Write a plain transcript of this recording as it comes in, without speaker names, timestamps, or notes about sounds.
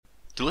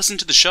To listen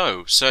to the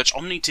show, search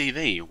Omni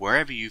TV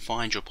wherever you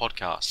find your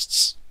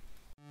podcasts.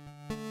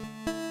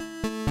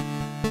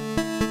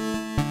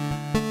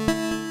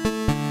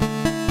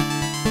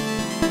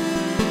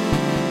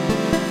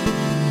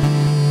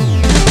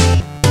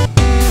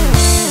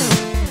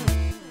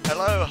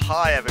 Hello,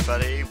 hi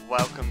everybody,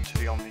 welcome to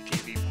the Omni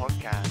TV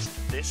podcast.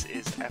 This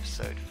is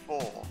episode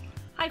 4.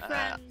 Hi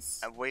friends!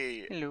 And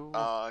we Hello.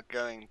 are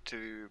going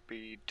to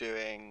be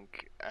doing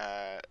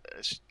a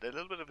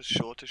little bit of a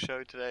shorter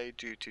show today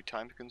due to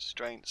time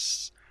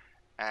constraints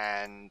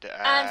and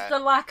the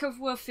lack of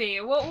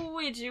Woofy. What will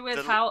we do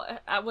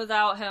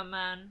without him,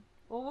 man?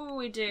 What will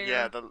we do?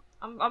 yeah,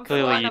 I'm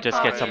Clearly falling you just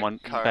apart. get someone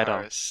better.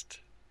 co-host.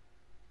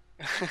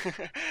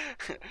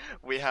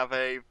 We have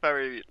a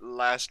very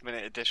last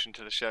minute addition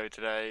to the show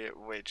today,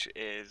 which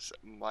is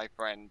my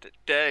friend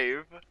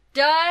Dave.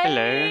 Dave!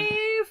 Hello.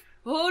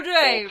 Oh, Or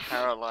Dave!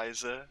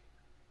 Paralyzer.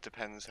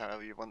 Depends how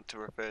you want to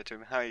refer to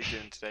him. How are you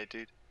doing today,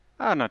 dude?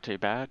 Oh, not too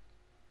bad.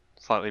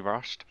 Slightly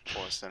rushed.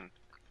 Awesome.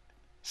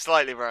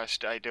 Slightly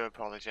rushed. I do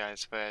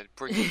apologise for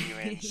bringing you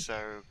in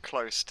so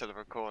close to the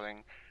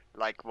recording.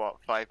 Like, what,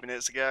 5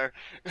 minutes ago?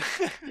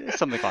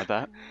 Something like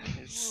that.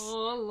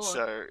 Oh,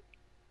 Lord.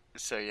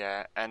 So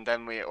yeah, and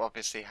then we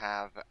obviously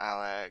have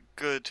our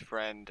good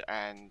friend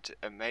and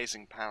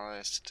amazing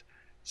panelist,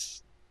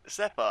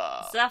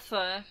 Zephyr.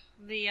 Zephyr.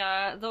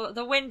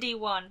 The windy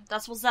one.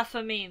 That's what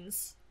Zephyr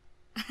means.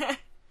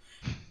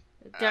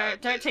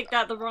 Don't take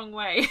that the wrong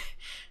way.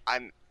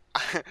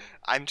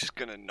 I'm just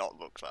gonna not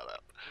look that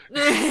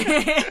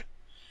up.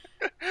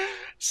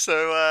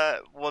 So,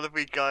 what have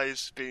we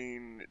guys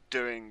been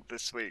doing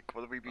this week?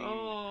 What have we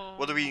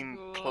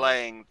been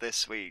playing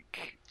this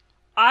week?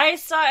 I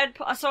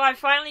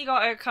finally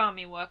got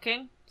Okami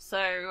working.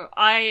 So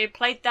I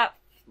played that.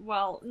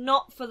 Well,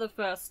 not for the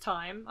first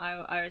time.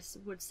 I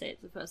would say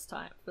it's the first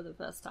time for the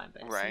first time,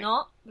 but it's Right.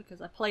 not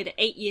because I played it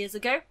 8 years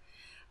ago.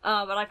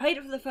 But I played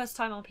it for the first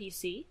time on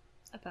PC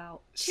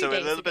about 2 So a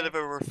days little ago. bit of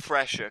a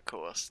refresher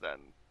course then.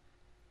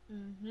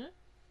 Mm-hmm.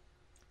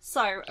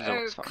 So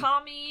That's fun.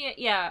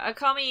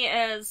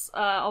 Okami is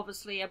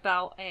obviously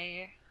about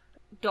a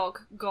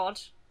dog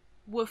god,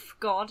 wolf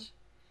god.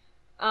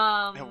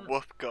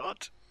 Woof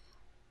God.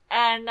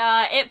 And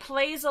it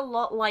plays a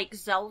lot like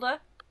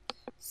Zelda.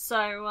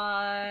 So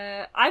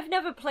I've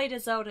never played a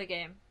Zelda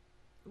game.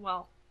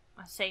 Well,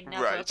 I say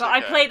never, Right, but I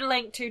okay. played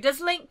Link 2. Does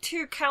Link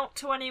 2 count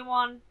to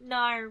anyone?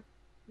 No,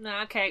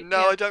 okay. No,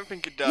 yeah. I don't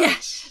think it Yeah,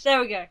 does.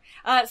 there we go.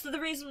 So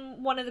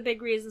one of the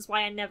big reasons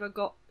why I never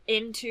got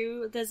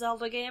into the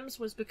Zelda games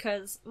was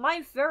because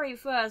my very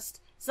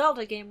first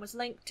Zelda game was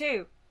Link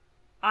 2.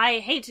 I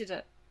hated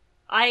it.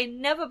 I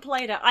never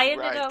played it. I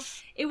ended up.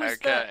 It was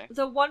Okay.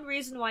 the one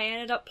reason why I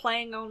ended up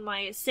playing on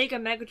my Sega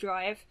Mega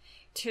Drive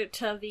to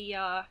the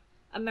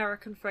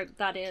American folk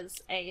that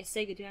is a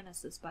Sega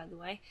Genesis, by the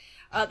way.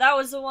 That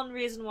was the one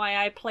reason why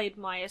I played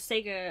my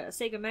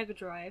Sega Mega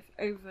Drive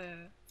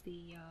over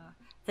the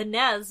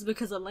NES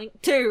because of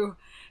Link 2.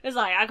 It's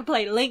like I could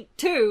play Link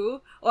 2,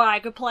 or I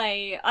could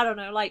play, I don't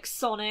know, like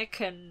Sonic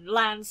and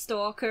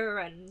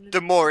Landstalker and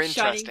The more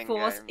Shining interesting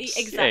Force. games.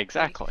 Exactly. Yeah,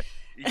 exactly.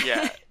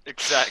 Yeah,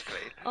 exactly.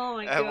 Oh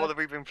my god. What have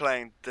we been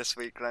playing this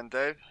week, Glenn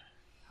Dave?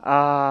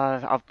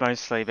 I've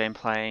mostly been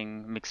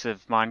playing a mix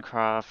of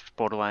Minecraft,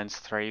 Borderlands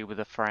 3 with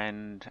a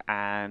friend,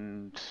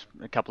 and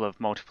a couple of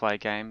multiplayer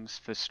games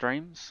for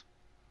streams.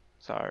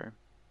 So,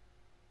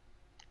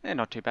 yeah,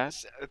 not too bad.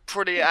 It's a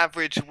pretty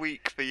average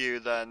week for you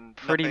then.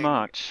 Pretty Nothing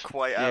much.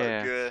 Quite out Yeah.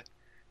 of your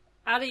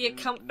Out of your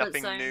comfort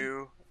nothing zone.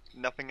 new,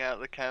 nothing out of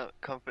the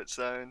comfort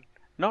zone.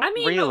 Not I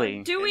mean,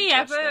 really. do we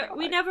ever? Interesting.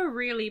 We never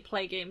really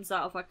play games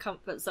out of our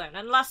comfort zone,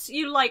 unless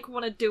you like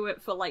want to do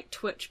it for like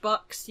Twitch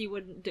bucks. You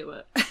wouldn't do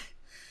it.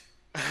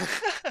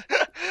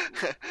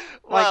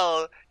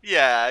 Well,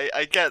 yeah,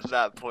 I get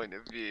that point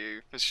of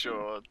view for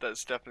sure.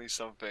 That's definitely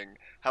something.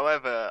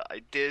 However,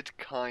 I did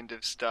kind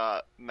of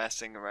start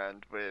messing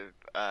around with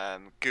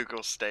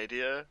Google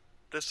Stadia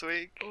this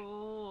week.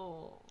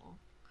 Oh.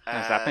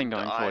 How's that been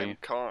going for I'm you?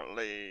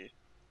 currently,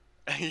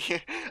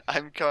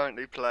 I'm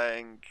currently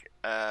playing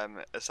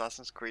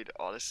Assassin's Creed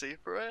Odyssey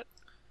for it.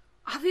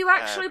 Have you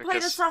actually played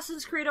because-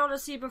 Assassin's Creed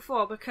Odyssey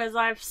before? Because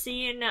I've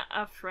seen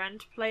a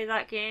friend play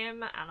that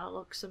game, and it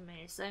looks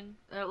amazing.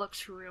 It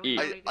looks really, It-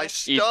 really good. I It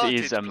started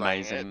is playing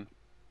amazing. it,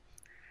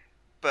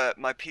 but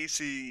my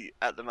PC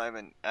at the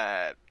moment,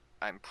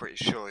 I'm pretty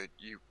sure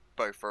you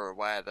both are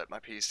aware that my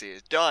PC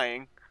is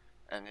dying,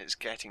 and it's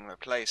getting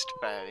replaced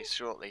fairly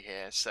shortly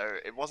here, so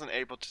it wasn't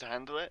able to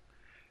handle it.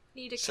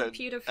 Need a so,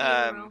 computer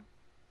funeral.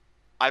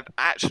 I've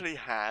actually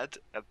had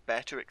a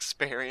better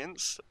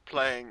experience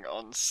playing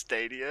on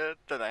Stadia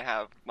than I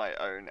have my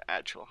own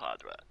actual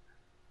hardware.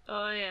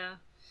 Oh yeah.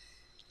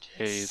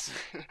 Jeez.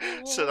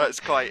 So that's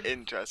quite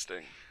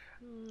interesting.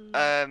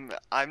 I'm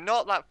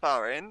not that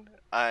far in.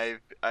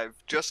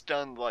 I've just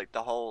done like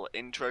the whole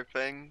intro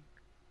thing,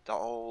 the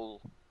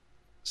whole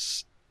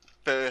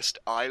first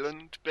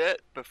island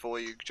bit before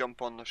you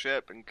jump on the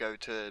ship and go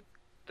to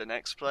the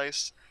next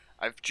place.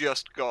 I've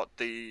just got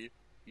the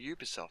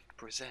Ubisoft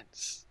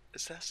Presents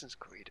Assassin's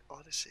Creed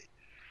Odyssey,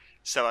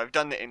 So I've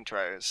done the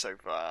intro so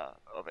far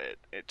of it.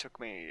 It took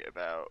me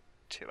about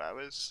 2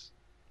 hours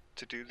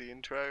to do the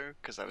intro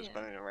because I was Yeah.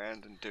 running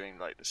around and doing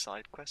like the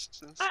side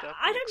quests and stuff.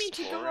 I and don't mean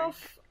to go exploring.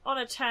 off on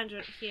a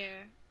tangent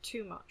here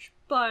too much,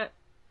 but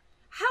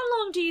how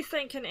long do you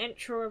think an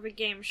intro of a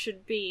game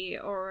should be,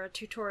 or a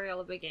tutorial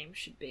of a game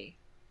should be?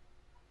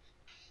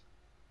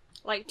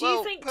 Like, do you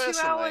Well, think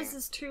personally- 2 hours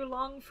is too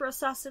long for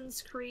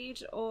Assassin's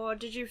Creed, or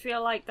did you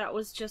feel like that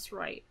was just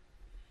right?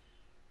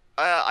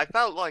 I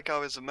felt like I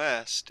was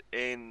immersed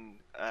in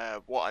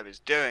what I was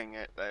doing.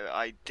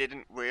 I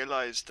didn't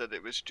realize that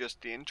it was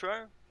just the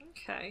intro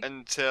Okay.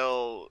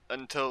 until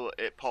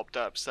it popped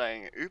up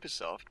saying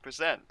Ubisoft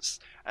presents,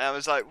 and I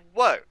was like,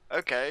 "Whoa,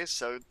 okay,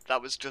 so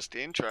that was just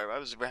the intro." I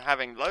was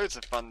having loads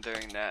of fun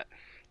doing that.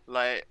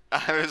 Like,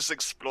 I was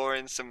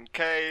exploring some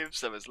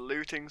caves, I was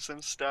looting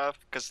some stuff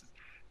because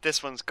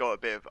this one's got a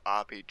bit of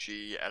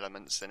RPG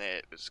elements in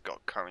it. It's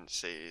got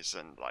currencies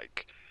and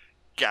like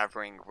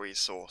gathering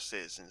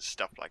resources and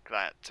stuff like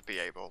that to be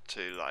able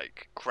to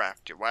like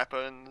craft your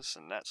weapons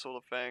and that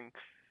sort of thing.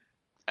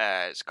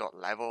 It's got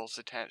levels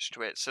attached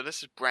to it, so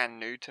this is brand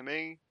new to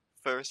me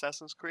for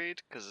Assassin's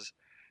Creed because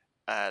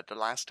the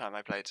last time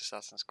I played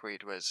Assassin's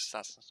Creed was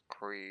Assassin's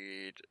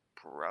Creed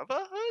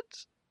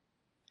Brotherhood.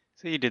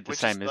 So you did the Which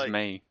is same as like-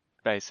 me,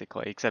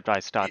 basically, except I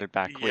started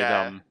back with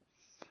yeah.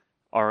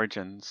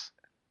 Origins.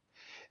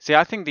 See,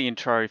 I think the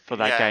intro for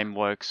that Yeah. game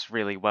works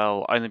really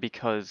well, only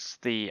because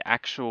the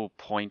actual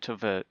point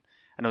of it,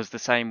 and it was the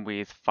same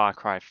with Far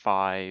Cry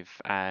 5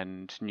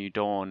 and New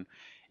Dawn,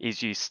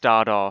 is you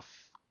start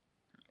off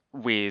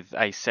with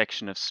a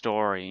section of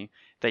story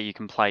that you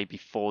can play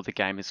before the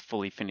game is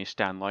fully finished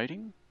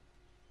downloading.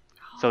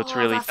 So it's Oh,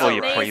 really that's for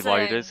your amazing.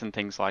 preloaders and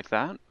things like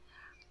that.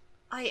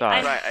 I, Sorry.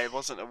 I, Right, I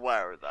wasn't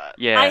aware of that.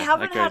 Yeah,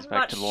 haven't that goes had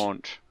back to much-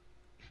 launch.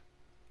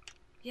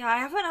 Yeah, I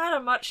haven't had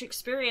much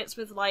experience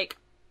with like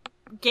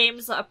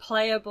games that are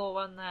playable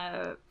when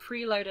they're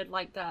preloaded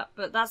like that,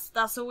 but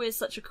that's always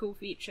such a cool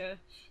feature,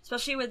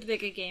 especially with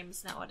bigger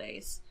games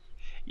nowadays.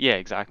 Yeah,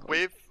 exactly.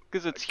 With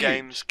Because it's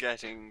games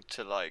getting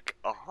to like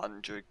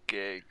 100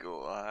 gig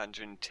or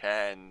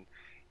 110,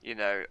 you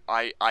know,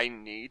 I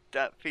need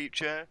that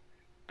feature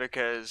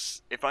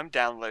because if I'm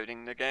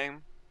downloading the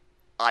game,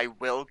 I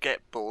will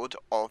get bored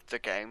of the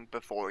game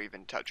before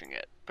even touching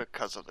it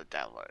because of the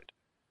download.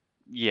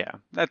 Yeah,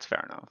 that's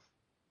fair enough.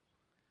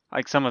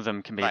 Like some of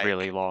them can be Like-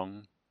 really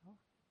long.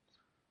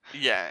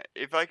 Yeah,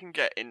 if I can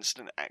get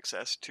instant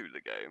access to the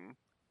game,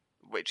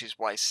 which is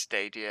why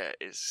Stadia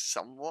is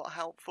somewhat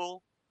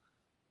helpful,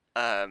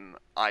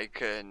 I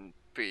can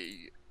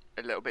be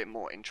a little bit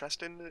more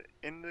interested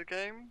in the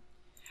game,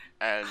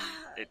 and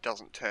it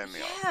doesn't turn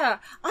me off. Yeah,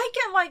 I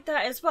get like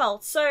that as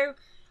well. So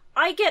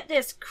I get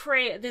this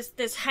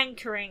this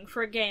hankering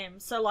for a game.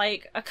 So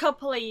like a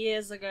couple of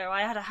years ago,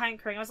 I had a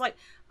hankering. I was like,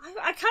 I kind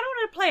of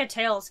want to play a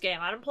Tales game.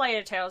 I haven't played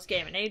a Tales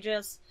game in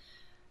ages.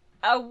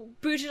 I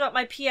booted up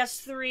my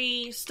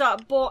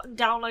PS3, bought and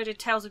downloaded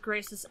Tales of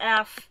Graces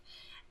F,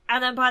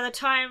 and then by the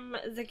time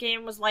the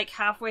game was like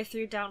halfway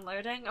through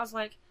downloading, I was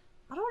like,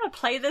 I don't want to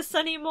play this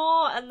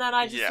anymore, and then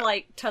I just Yeah.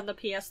 like turned the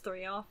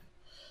PS3 off.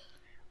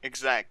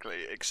 Exactly.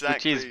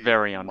 Which is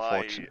very my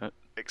unfortunate.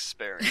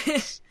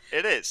 experience.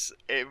 It is.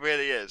 It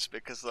really is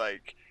because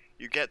like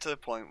you get to the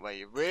point where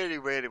you really,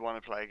 really want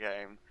to play a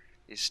game.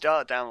 You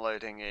start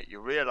downloading it.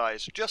 You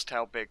realize just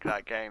how big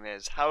that game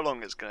is, how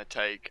long it's going to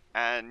take,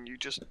 and you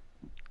just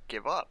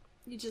give up.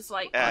 You just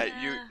like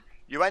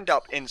You end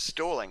up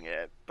installing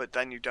it, but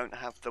then you don't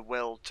have the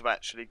will to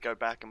actually go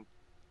back and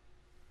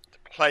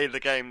play the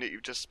game that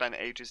you've just spent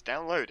ages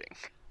downloading.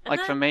 And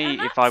Like for then- me,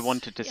 and if I that's-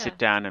 wanted to yeah. sit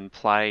down and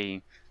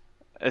play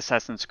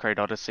Assassin's Creed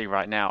Odyssey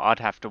right now, I'd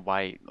have to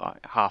wait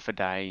like half a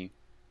day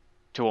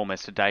to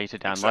almost a day to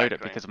download it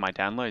Exactly. because of my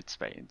download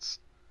speeds.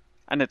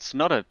 And it's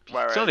not a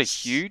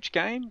Whereas- huge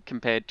game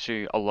compared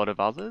to a lot of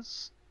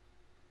others,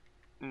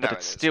 No, but it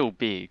it's isn't. still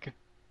big.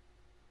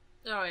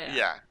 Oh yeah.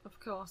 Yeah. Of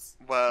course.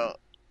 Well,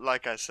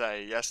 like I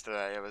say,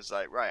 yesterday I was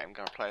like, right, I'm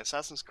going to play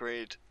Assassin's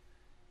Creed,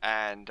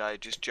 and I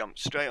just jumped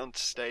straight onto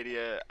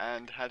Stadia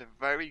and had a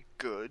very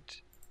good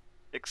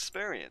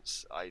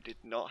experience. I did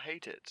not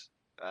hate it.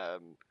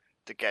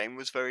 The game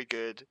was very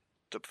good.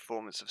 The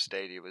performance of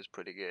Stadia was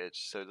pretty good,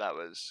 so that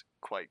was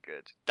quite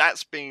good.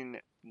 That's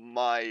been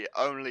my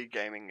only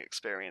gaming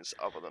experience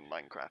other than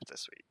Minecraft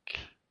this week.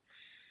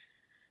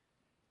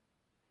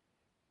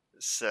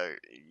 So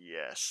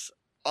yes,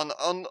 on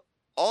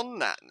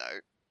that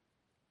note,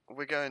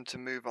 we're going to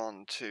move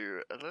on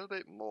to a little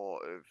bit more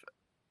of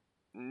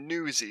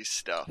newsy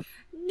stuff.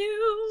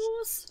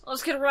 News.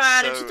 Let's get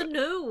right into So- the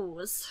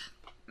news.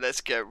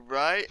 Let's get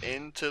right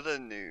into the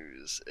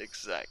news.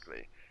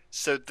 Exactly.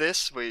 So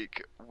this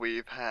week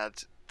we've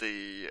had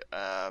the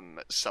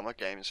Summer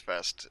Games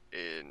Fest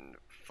in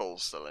full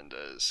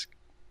cylinders,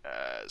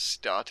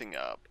 starting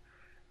up,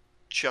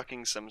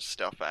 chucking some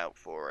stuff out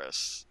for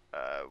us.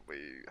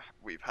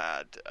 We've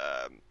had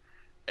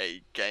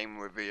a game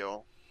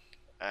reveal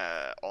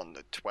on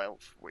the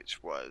 12th,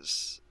 which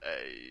was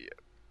a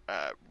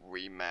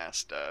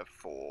remaster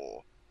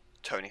for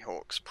Tony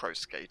Hawk's Pro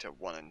Skater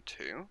 1 and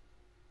 2.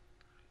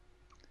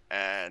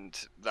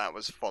 and that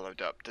was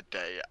followed up the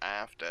day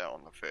after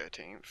on the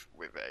 13th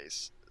with a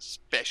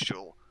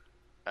special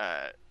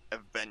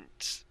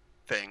event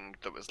thing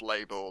that was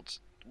labeled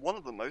one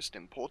of the most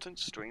important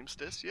streams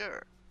this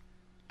year,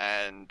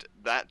 and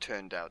that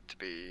turned out to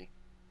be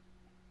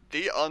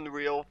the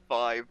Unreal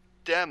 5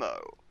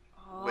 demo,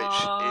 which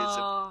is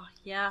a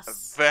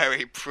yes.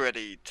 very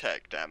pretty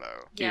tech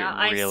demo. Yeah, It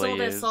I really saw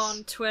this is.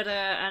 on Twitter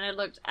and it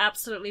looked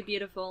absolutely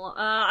beautiful.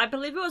 I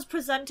believe it was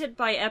presented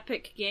by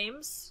Epic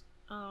Games,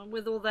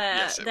 with all their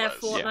Yes, it was.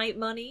 Fortnite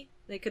money.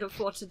 They could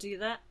afford to do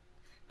that,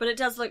 but it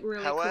does look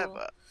really cool.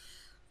 However,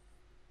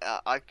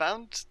 I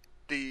found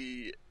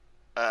the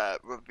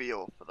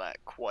reveal for that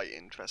quite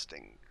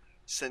interesting,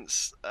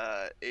 since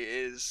it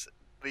is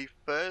the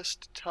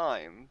first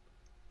time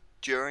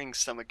during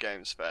Summer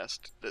Games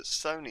Fest that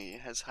Sony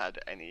has had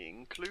any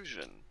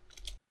inclusion.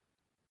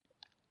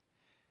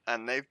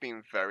 And they've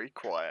been very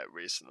quiet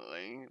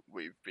recently.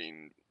 We've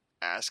been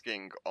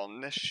asking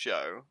on this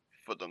show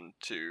for them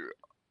to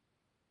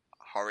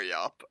hurry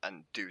up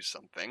and do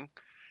something.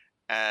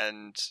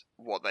 And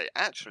what they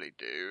actually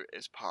do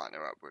is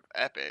partner up with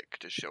Epic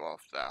to show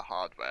off their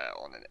hardware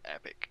on an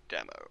Epic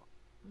demo,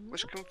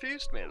 which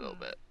confused me a little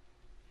bit.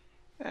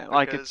 Yeah,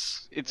 like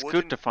Because it's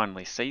wouldn't- good to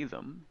finally see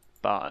them,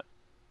 but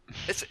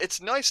It's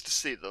nice to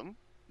see them.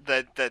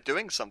 They're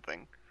doing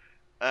something,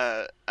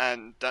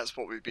 and that's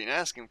what we've been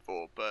asking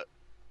for. But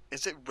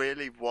is it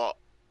really what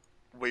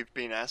we've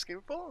been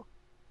asking for?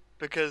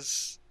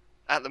 Because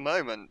at the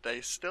moment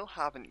they still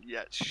haven't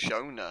yet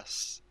shown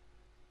us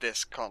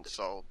this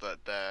console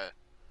that they're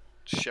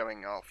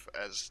showing off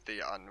as the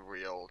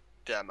Unreal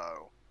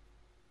demo.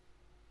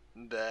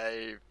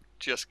 They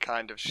just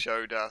kind of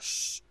showed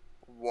us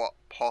what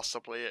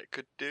possibly it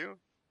could do,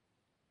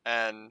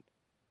 and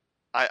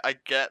I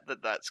get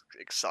that that's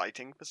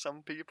exciting for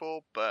some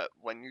people, but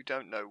when you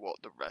don't know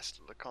what the rest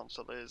of the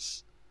console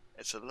is,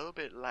 it's a little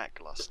bit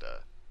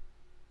lackluster.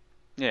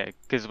 yeah,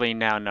 because we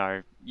now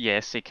know,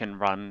 yes, it can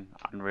run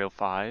Unreal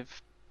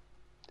 5.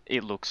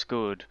 It looks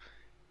good,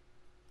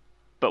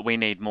 but we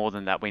need more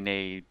than that.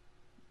 We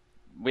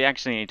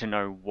actually need to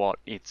know what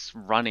it's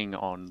running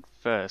on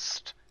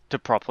first to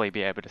properly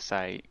be able to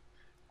say,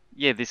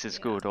 yeah, this is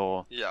Yeah. good,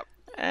 or Yep.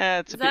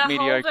 it's a bit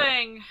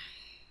mediocre.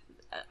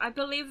 I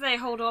believe they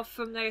hold off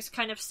from those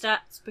kind of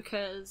stats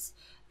because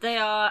they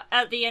are,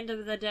 at the end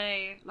of the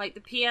day, like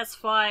the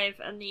PS5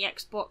 and the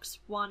Xbox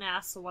One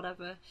S or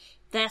whatever,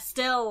 they're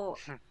still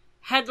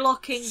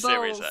headlocking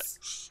Series bulls.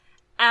 X.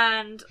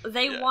 And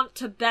they Yeah. want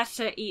to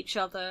better each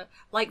other.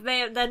 Like,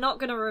 they're not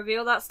going to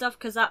reveal that stuff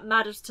because that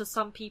matters to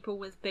some people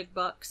with big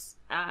bucks,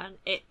 and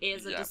it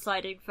is a Yeah.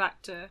 deciding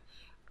factor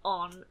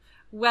on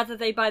whether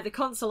they buy the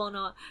console or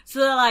not.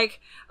 So they're like,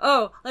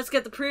 oh, let's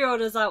get the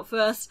pre-orders out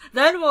first,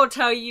 then we'll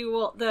tell you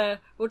what the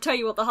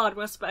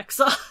hardware specs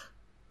are.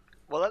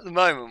 Well, at the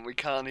moment we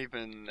can't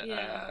even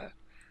Yeah.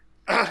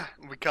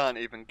 we can't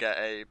even get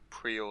a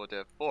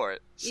pre-order for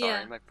it.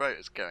 Sorry, Yeah. my throat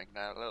is going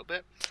now a little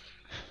bit.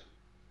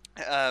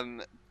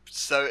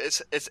 So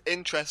it's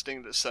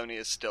interesting that Sony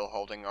is still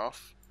holding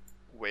off,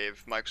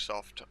 with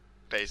Microsoft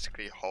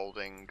basically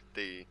holding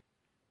the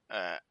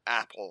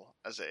Apple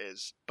as it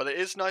is. But it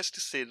is nice to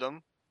see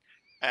them,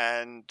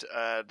 and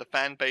the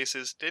fan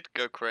bases did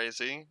go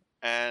crazy,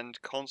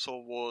 and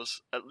console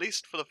wars, at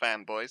least for the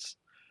fanboys,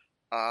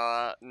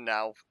 are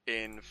now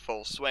in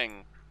full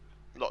swing.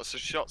 Lots of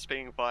shots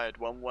being fired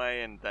one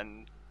way and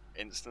then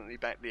instantly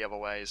back the other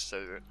way,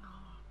 so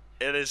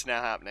it is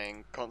now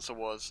happening. Console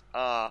wars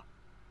are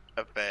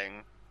a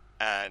thing,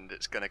 and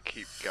it's gonna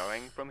keep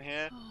going from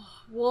here.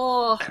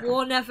 War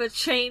never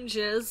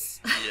changes.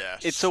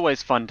 Yes. It's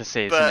always fun to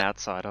see as But- an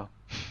outsider.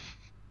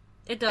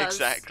 It does.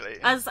 Exactly.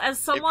 As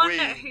someone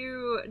we-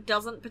 who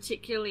doesn't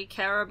particularly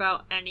care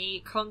about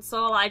any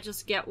console, I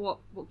just get what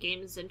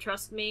games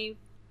interest me.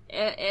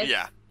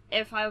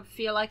 If I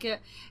feel like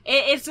it,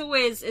 it's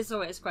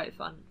always quite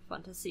fun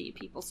to see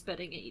people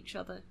spitting at each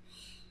other.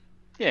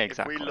 Yeah,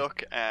 exactly. If we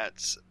look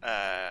at,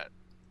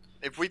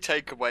 if we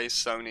take away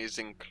Sony's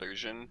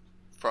inclusion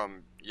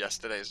from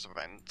yesterday's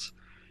event,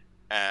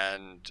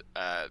 and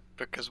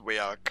because we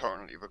are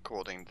currently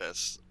recording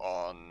this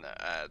on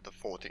the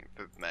 14th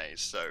of May,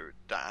 so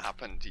that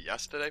happened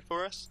yesterday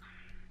for us.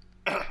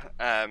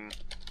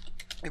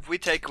 If we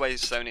take away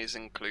Sony's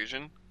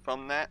inclusion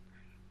from that,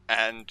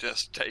 and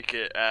just take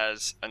it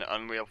as an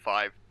Unreal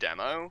 5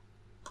 demo,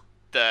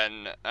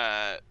 then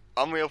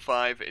Unreal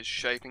 5 is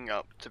shaping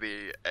up to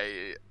be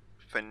a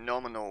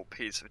phenomenal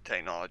piece of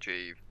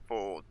technology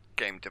for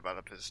game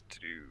developers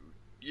to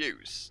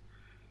use.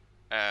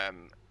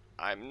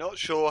 I'm not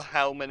sure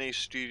how many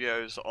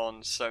studios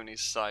on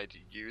Sony's side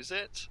use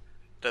it.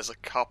 There's a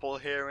couple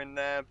here and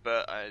there,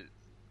 but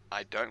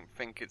I don't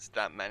think it's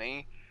that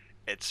many.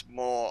 It's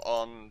more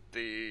on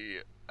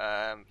the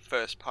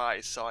first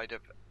party side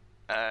of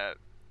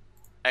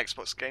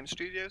Xbox Game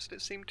Studios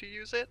that seem to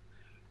use it.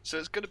 So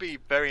it's going to be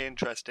very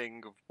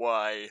interesting of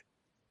why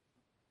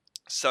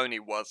Sony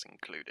was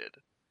included.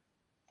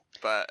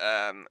 But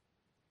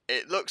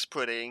it looks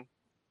pretty.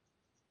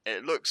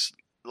 It looks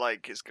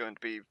like it's going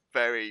to be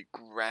very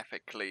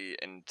graphically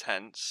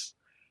intense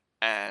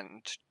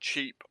and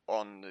cheap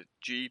on the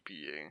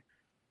GPU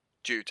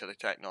due to the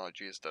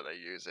technologies that they're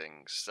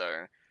using.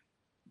 So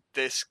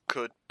this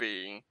could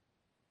be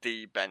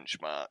the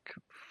benchmark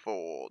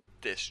for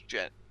this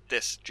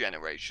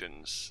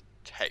generation's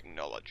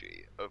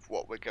technology of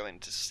what we're going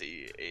to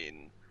see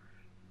in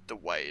the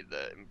way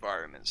that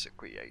environments are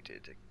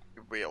created,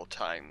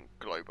 real-time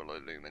global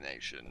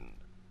illumination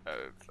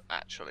of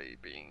actually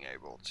being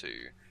able to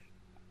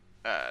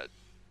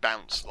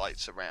bounce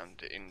lights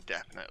around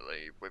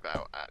indefinitely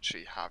without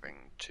actually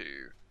having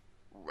to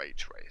ray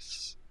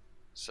trace.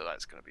 So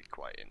that's going to be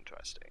quite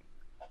interesting.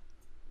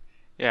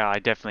 Yeah, I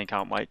definitely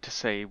can't wait to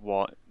see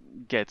what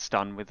gets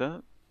done with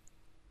it.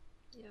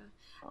 Yeah.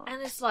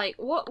 And it's like,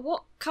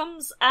 what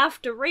comes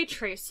after ray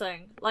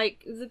tracing?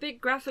 Like, the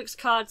big graphics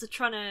cards are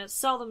trying to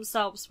sell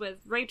themselves with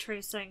ray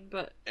tracing,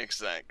 but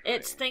exactly,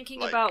 it's thinking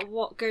like, about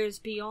what goes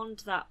beyond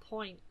that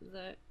point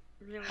that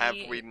really have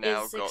we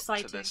now is got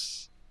exciting. to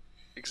this?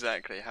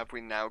 Exactly, have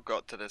we now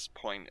got to this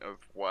point of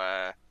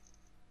where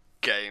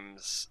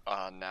games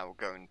are now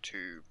going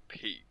to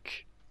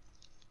peak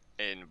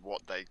in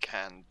what they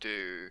can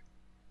do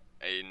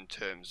in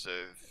terms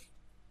of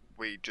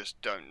we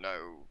just don't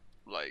know,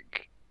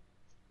 like,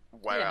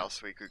 where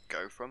else we could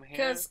go from here?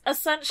 Because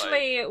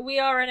essentially, we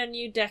are in a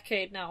new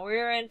decade now.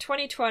 We're in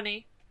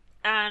 2020,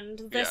 and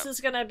this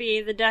is going to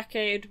be the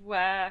decade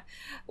where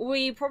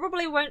we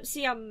probably won't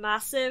see a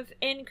massive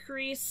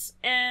increase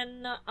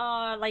in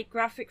like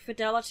graphic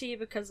fidelity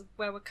because of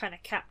where we're kind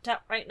of capped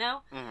at right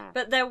now. Mm-hmm.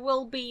 But there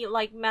will be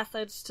like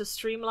methods to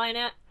streamline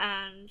it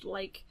and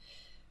like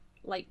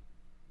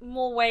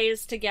more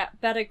ways to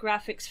get better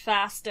graphics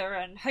faster,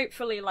 and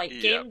hopefully like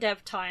game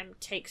dev time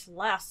takes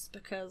less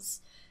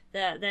because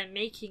they're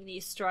making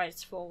these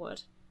strides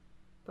forward.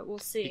 But we'll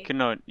see.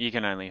 You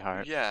can only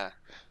hope. Yeah.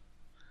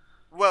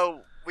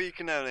 Well, we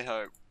can only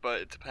hope,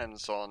 but it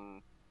depends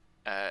on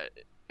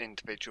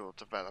individual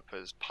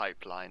developers'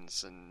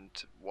 pipelines and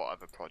what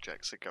other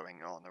projects are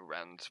going on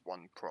around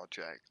one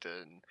project.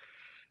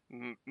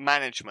 And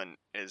management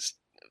is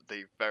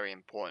the very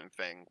important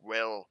thing.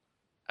 Will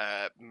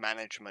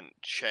management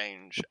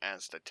change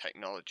as the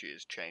technology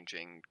is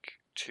changing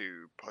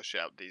to push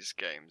out these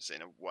games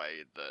in a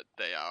way that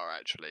they are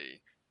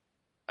actually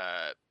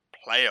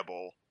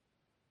playable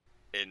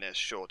in a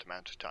short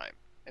amount of time,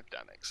 if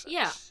that makes sense?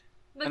 Yeah.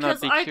 And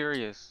I'd be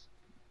curious.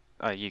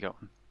 Oh, you go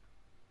on.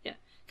 Yeah,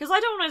 because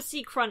I don't want to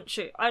see crunch.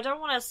 I don't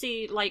want to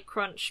see like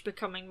crunch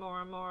becoming more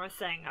and more a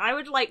thing. I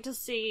would like to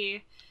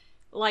see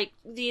like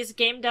these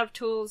game dev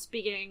tools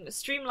being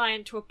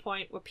streamlined to a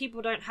point where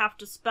people don't have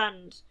to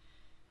spend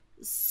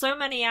so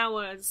many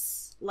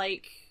hours,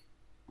 like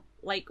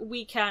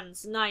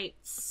weekends,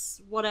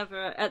 nights,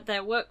 whatever, at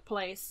their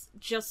workplace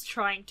just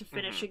trying to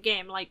finish a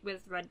game, like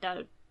with Red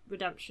Dead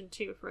Redemption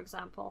 2, for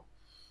example.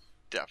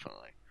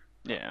 Definitely.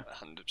 Yeah.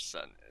 100%.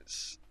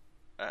 It's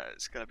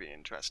going to be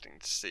interesting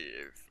to see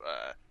if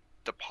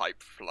the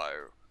pipe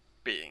flow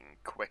being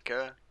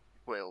quicker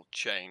will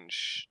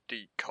change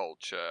the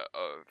culture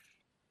of,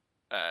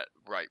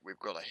 right, we've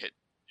got to hit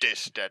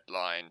this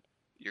deadline.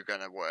 You're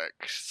going to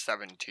work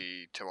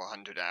 70 to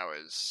 100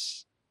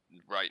 hours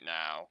right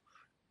now,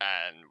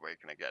 and we're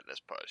going to get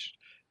this pushed.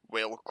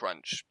 Will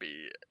crunch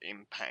be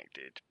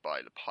impacted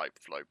by the pipe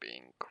flow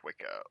being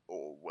quicker,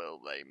 or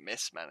will they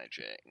mismanage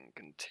it and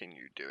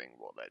continue doing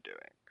what they're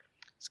doing?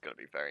 It's going to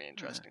be very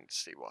interesting to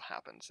see what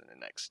happens in the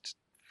next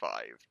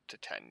 5 to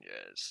 10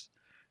 years.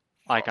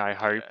 Like, I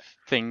hope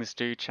things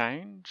do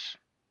change.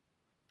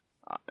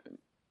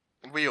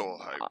 We all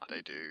hope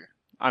they do.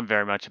 I'm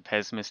very much a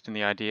pessimist in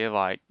the idea.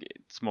 Like,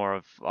 it's more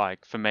of,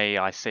 like, for me,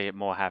 I see it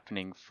more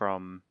happening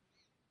from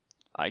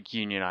like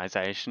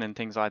unionization and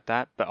things like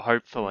that, but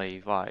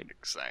hopefully, like,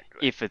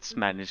 if it's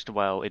managed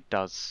well, it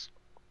does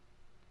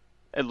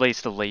at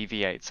least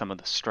alleviate some of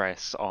the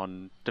stress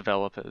on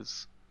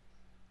developers.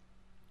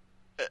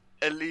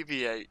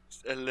 Alleviate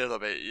a little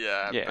bit,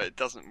 yeah, but it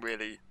doesn't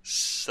really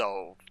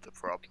solve the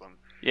problem.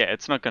 Yeah,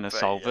 it's not going to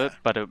solve it,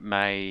 but it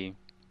may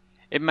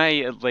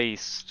at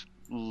least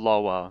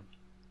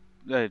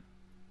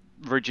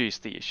reduce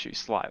the issue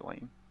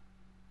slightly.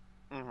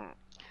 Mm-hmm.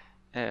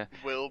 Yeah.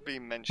 We'll be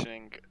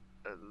mentioning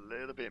a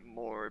little bit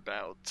more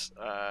about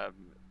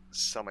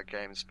Summer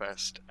Games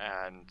Fest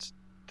and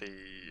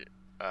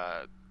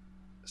the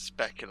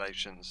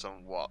speculations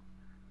on what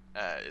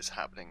is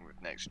happening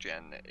with Next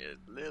Gen a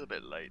little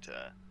bit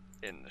later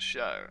in the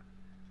show.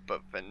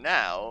 But for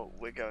now,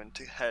 we're going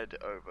to head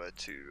over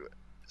to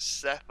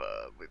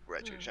Zephyr with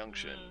Retro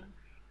Junction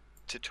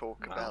to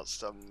talk about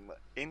some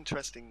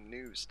interesting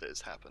news that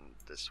has happened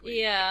this week.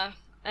 Yeah,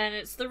 and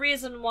it's the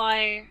reason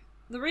why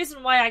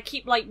I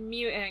keep like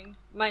muting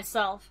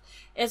myself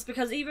is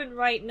because even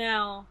right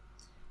now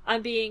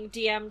I'm being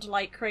DM'd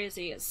like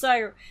crazy.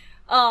 So,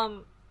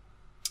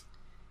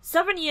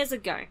 7 years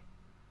ago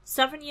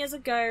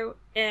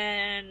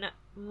in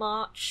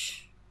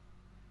March,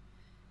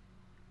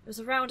 it was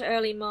around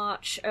early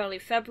March, early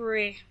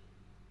February,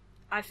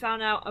 I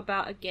found out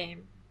about a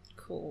game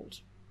called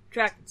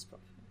Dragon's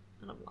Prophet,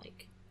 and I'm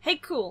like, hey,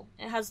 cool,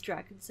 it has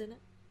dragons in it.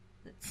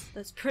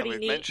 That's pretty And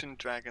we've neat. mentioned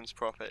Dragon's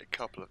Prophet a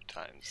couple of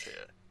times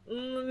here.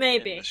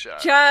 Maybe. in the show.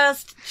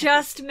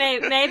 Just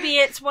maybe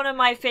it's one of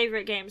my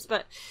favorite games,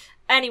 but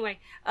anyway,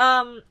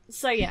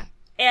 so yeah,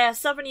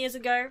 7 years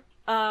ago,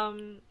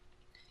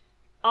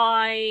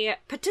 I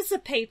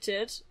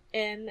participated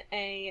in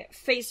a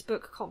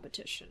Facebook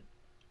competition.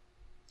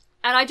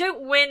 And I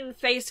don't win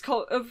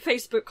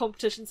Facebook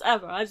competitions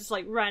ever. I just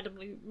like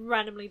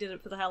randomly did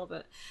it for the hell of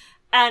it.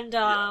 And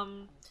I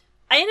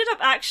ended up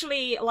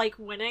actually like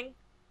winning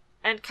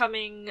and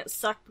coming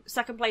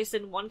second place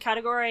in one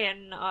category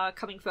and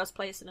coming first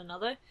place in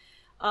another.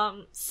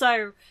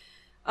 So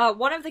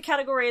one of the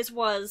categories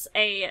was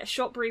a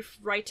short brief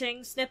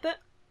writing snippet.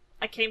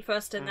 I came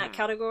first in that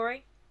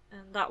category,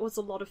 and that was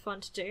a lot of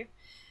fun to do.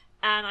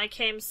 And I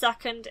came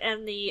second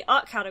in the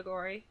art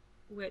category,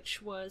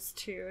 which was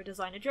to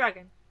design a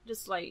dragon.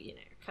 Just like, you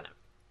know, kind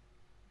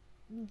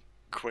of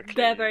Quickly.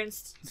 bare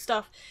bones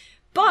stuff.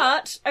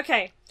 But,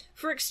 okay,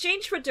 for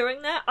exchange for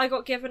doing that, I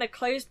got given a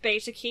closed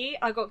beta key,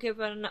 I got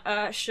given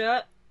a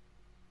shirt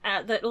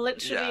that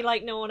literally,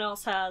 like, no one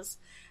else has,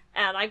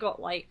 and I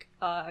got, like,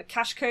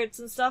 cash codes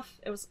and stuff.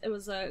 It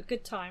was a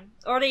good time.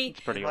 Already,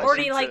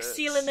 like,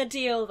 sealing the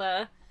deal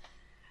there.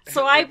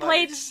 So I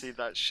played... to see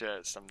that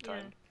shirt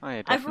sometime. Oh, yeah,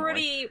 I've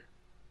definitely.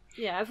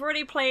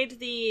 already played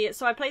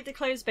I played the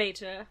closed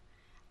beta,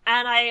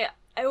 and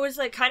it was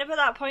like kind of at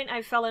that point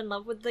I fell in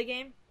love with the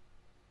game.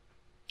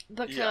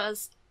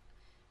 Because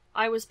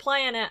I was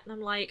playing it and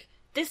I'm like,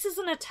 this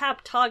isn't a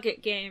tab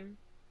target game.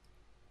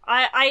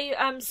 I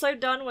am so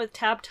done with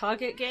tab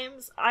target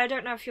games. I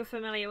don't know if you're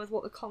familiar with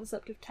what the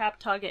concept of tab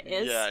target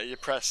is. Yeah, you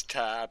press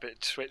tab,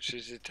 it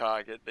switches the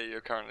target that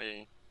you're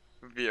currently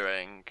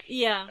viewing.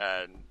 Yeah.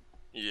 And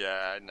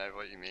yeah, I know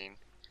what you mean.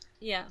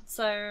 Yeah,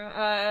 so,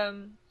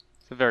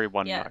 It's a very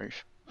one yeah.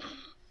 note.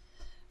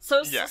 So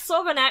it's Yeah.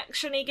 sort of an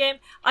action-y game.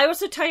 I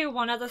also tell you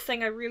one other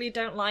thing I really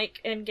don't like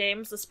in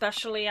games,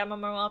 especially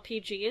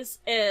MMORPGs,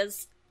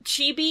 is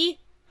chibi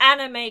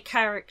anime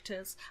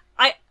characters.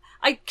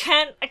 I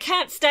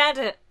can't stand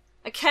it.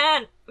 I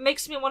can't. It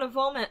makes me want to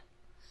vomit.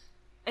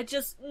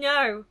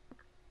 No.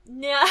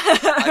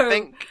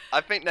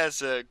 I think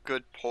there's a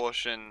good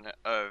portion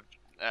of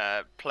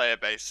player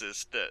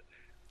bases that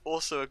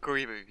also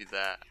agree with you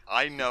there.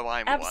 I know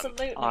I'm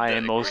Absolutely. one. I that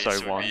am agrees also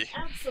with one. me.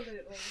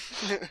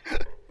 Absolutely.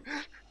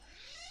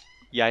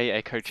 Yay,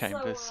 echo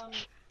chambers.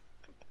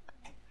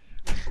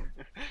 So,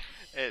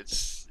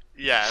 It's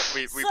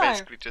we So,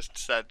 basically just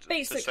said the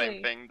basically.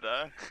 same thing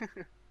there.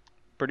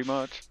 Pretty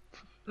much.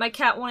 my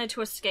cat wanted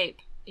to escape.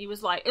 It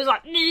was like,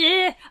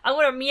 "Nah, I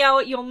want to meow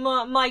at your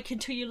mic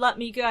until you let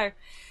me go."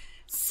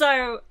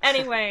 So,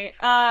 anyway,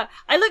 I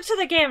looked at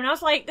the game and I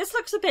was like, this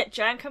looks a bit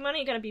jank. I'm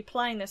only going to be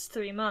playing this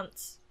 3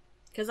 months.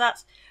 Because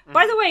that's...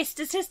 By the way,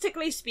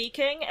 statistically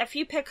speaking, if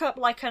you pick up,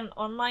 like, an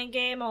online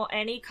game or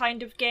any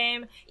kind of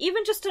game,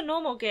 even just a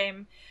normal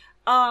game,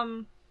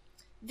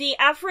 the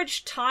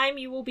average time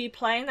you will be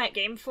playing that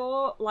game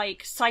for,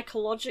 like,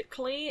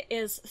 psychologically,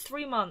 is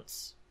 3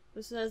 months.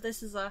 This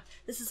is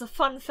a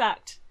fun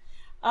fact.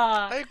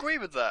 I agree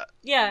with that,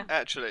 Yeah.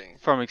 actually.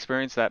 From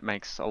experience, that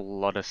makes a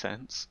lot of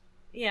sense.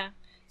 Yeah.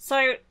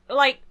 So,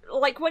 like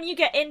when you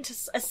get into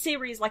a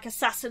series like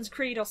Assassin's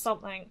Creed or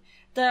something,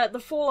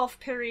 the fall-off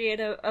period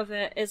of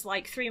it is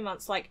like 3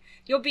 months. Like,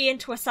 you'll be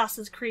into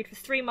Assassin's Creed for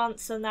 3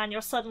 months, and then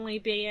you'll suddenly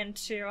be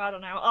into, I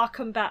don't know,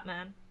 Arkham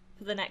Batman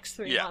for the next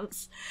 3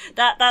 months.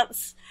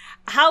 That's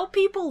how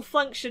people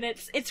function.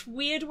 It's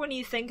weird when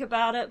you think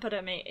about it, but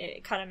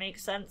it kind of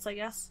makes sense, I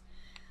guess.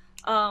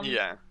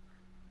 Yeah.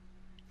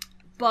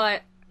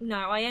 But,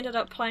 no, I ended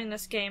up playing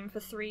this game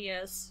for 3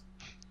 years.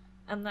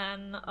 And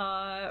then,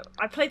 I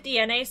played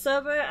the NA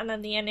server, and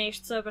then the NA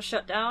server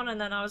shut down,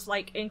 and then I was,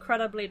 like,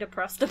 incredibly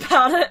depressed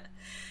about it.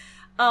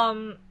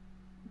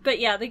 But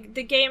yeah, the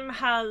game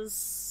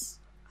has...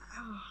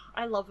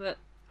 I love it.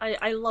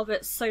 I love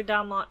it so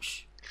damn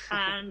much.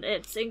 And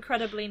it's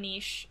incredibly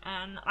niche,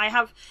 and I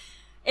have...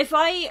 If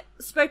I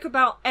spoke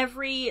about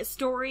every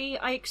story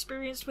I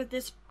experienced with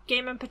this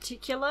game in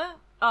particular,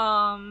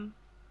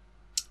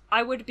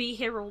 I would be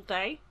here all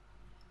day.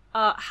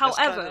 It's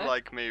However... kind of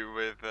like me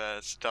with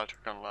Star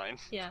Trek Online.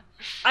 Yeah.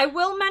 I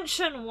will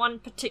mention one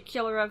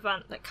particular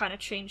event that kind of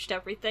changed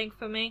everything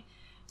for me.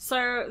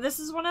 So, this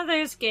is one of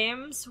those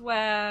games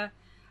where...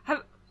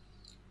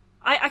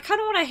 I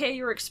kind of want to hear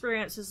your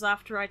experiences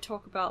after I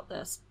talk about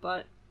this,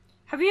 but...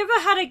 Have you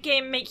ever had a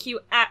game make you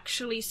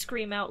actually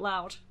scream out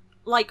loud?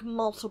 Like,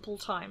 multiple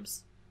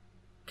times?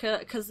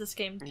 Because this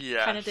game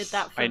kind of did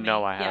that for me. I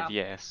know I have,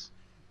 yes.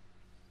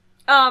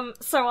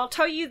 So I'll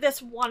tell you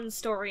this one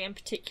story in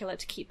particular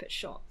to keep it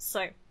short.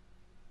 So,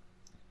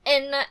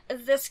 in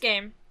this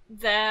game,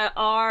 there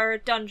are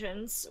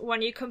dungeons.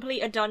 When you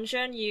complete a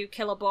dungeon, you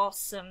kill a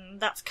boss, and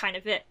that's kind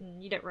of it,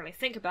 and you don't really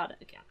think about it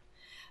again.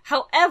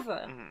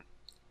 However,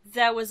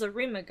 there was a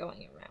rumor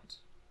going around,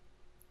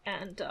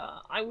 and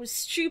I was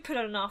stupid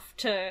enough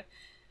to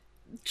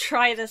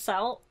try this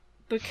out,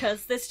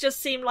 because this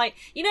just seemed like,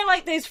 you know,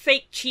 like those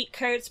fake cheat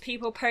codes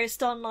people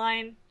post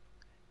online?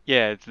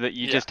 Yeah, that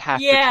you Yeah. just have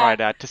to Yeah. try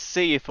it out to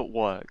see if it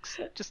works.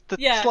 Just the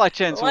Yeah, slight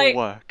chance like- it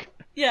will work.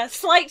 Yeah,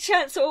 slight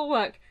chance it will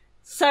work.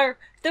 So,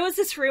 there was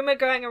this rumor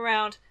going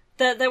around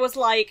that there was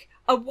like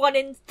a 1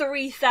 in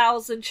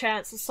 3,000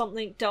 chance or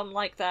something dumb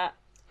like that.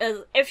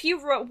 If you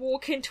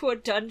walk into a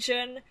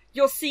dungeon,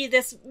 you'll see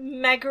this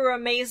mega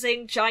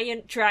amazing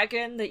giant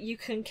dragon that you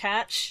can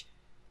catch.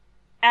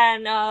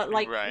 And,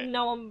 Right.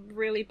 no one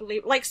really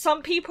believed. Like,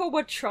 some people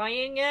were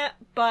trying it,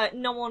 but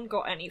no one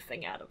got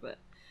anything out of it.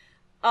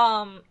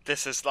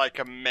 This is like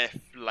a myth,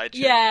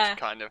 legend Yeah.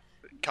 kind of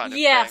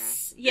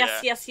Yes, thing.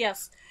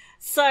 yes.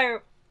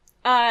 So,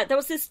 there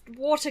was this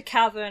water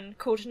cavern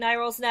called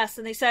Nyrel's Nest,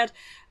 and they said,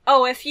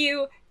 oh, if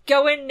you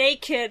go in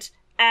naked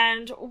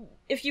and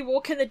if you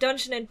walk in the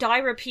dungeon and die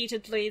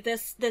repeatedly,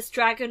 this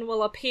dragon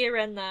will appear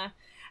in there.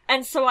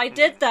 And so I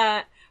did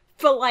that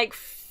for like,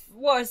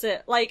 what was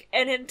it? Like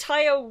an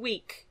entire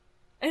week.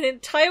 An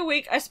entire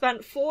week I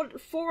spent 4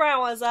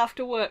 hours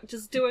after work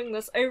just doing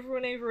this over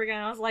and over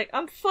again. I was like,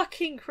 I'm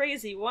fucking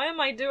crazy. Why am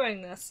I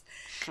doing this?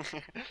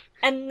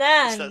 And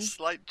then... It's that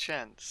slight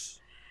chance.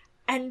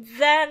 And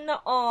then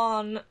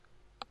on,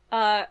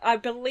 I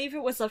believe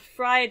it was a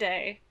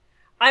Friday,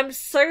 I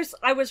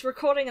was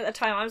recording at the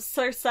time, I'm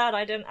so sad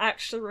I didn't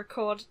actually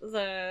record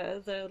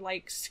the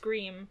like,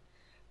 scream.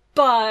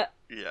 But,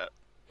 Yeah.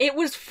 it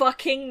was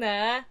fucking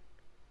there,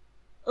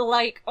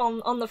 like,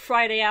 on the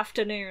Friday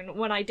afternoon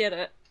when I did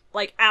it.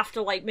 Like,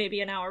 after, like,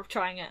 maybe an hour of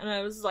trying it, and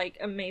it was, like,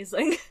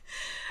 amazing. It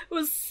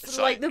was, It's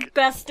like, the like-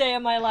 best day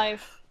of my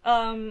life.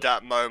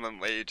 That moment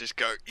where you just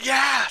go,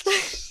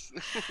 yes!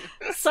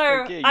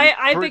 So, Yeah,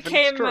 I you've proven it's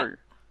became... true.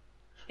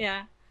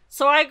 Yeah.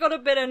 So I got a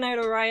bit of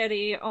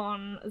notoriety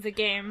on the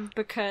game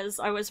because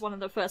I was one of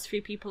the first few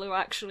people who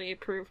actually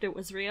proved it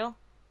was real.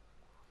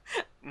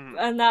 Mhm.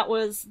 And that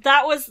was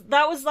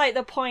like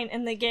the point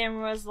in the game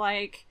where I was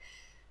like,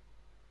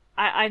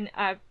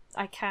 I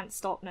can't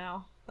stop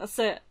now. That's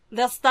it.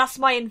 That's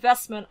my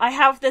investment. I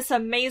have this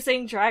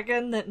amazing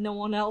dragon that no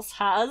one else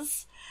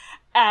has,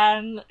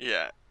 and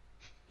Yeah.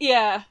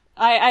 yeah,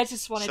 I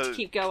just wanted So to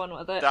keep going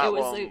with it. That It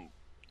was one,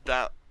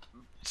 that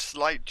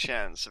slight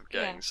chance of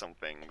getting Yeah.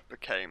 something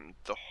became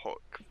the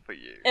hook for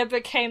you. it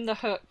became the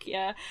hook.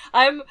 Yeah,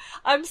 I'm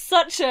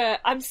such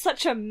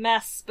a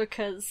mess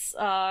because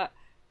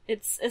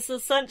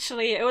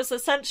it was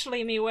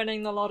essentially me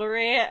winning the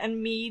lottery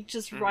and me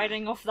just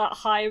riding off that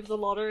high of the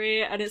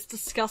lottery, and it's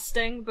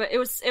disgusting, but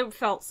it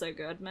felt so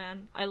good,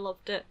 man. I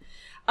loved it.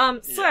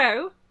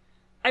 So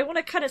I want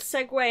to kind of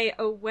segue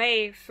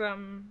away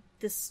from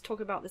talk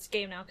about this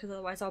game now, because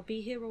otherwise I'll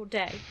be here all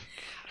day.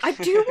 I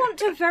do want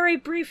to very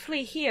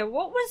briefly hear,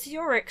 what was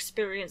your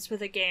experience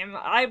with a game?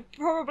 I'm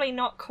probably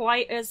not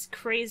quite as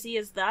crazy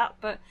as that,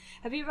 but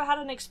have you ever had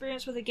an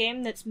experience with a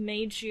game that's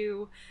made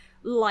you,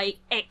 like,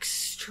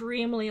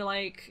 extremely,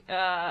 like,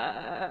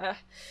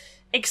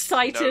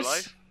 excited? No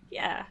life?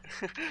 Yeah.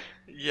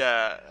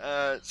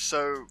 Yeah,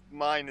 so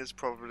mine is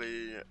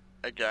probably,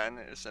 again,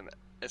 it's an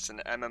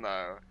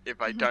MMO.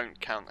 If I don't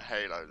count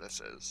Halo,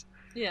 this is.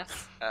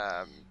 Yes.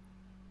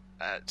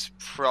 It's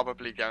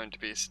probably going to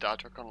be Star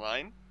Trek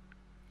Online.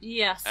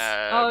 Yes.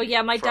 Oh,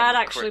 yeah, my from dad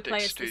actually Cryptic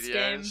plays this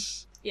game.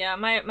 Studios. Yeah,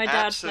 my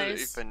dad Absolutely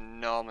plays.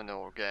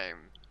 phenomenal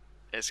game.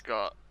 It's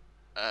got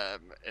a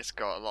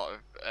lot of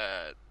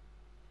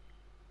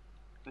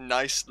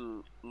nice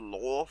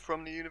lore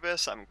from the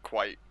universe. I'm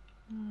quite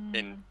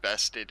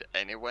invested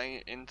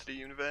anyway into the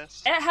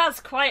universe. It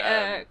has quite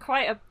a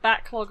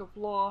backlog of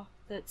lore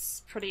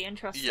that's pretty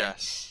interesting.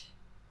 Yes,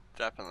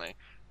 definitely.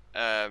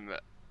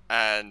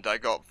 And I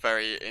got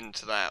very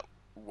into that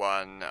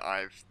one.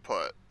 I've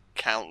put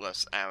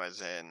countless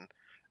hours in.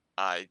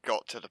 I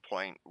got to the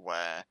point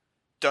where,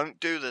 don't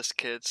do this,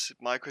 kids.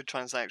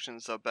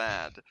 Microtransactions are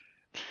bad.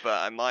 But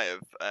I might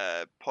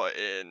have put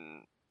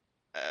in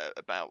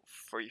about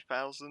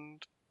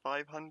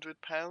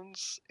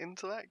 £3,500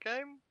 into that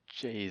game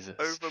Jesus.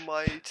 over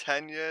my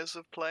 10 years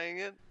of playing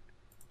it.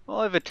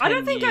 Well, over 10 I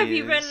don't think I've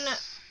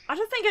years. I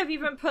don't think I've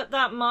even put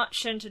that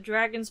much into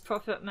Dragon's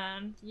Prophet,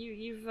 man.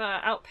 You've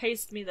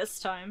outpaced me this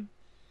time.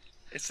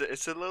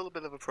 It's a little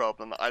bit of a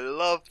problem. I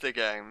love the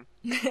game.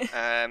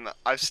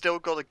 I've still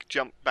got to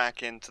jump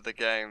back into the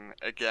game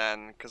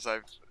again because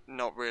I've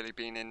not really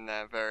been in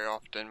there very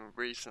often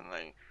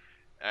recently,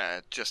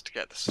 just to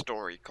get the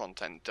story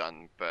content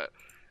done. But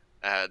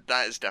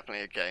that is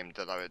definitely a game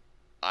that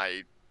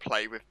I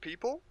play with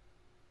people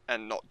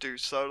and not do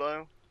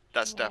solo.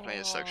 That's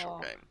definitely a social Aw.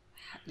 game.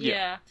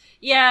 Yeah,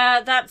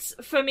 that's,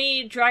 for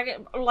me,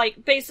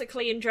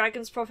 basically in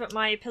Dragon's Prophet,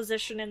 my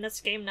position in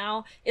this game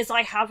now is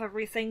I have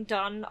everything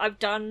done. I've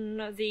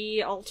done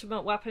the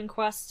Ultimate Weapon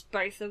quests,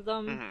 both of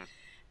them, Mhm.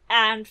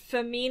 and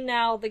for me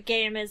now, the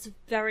game is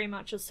very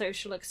much a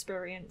social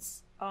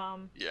experience,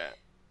 Yeah.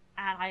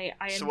 and I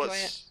enjoy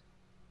it.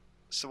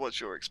 So what's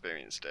your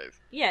experience, Dave?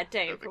 Yeah,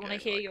 Dave, of a I want to game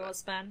hear like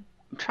yours, man.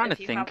 I'm trying if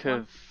to you think have one.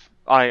 of.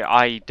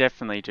 I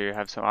definitely do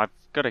have some. I've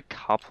got a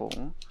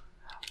couple.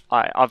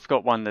 I've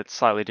got one that's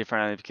slightly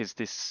different only because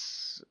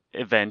this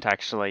event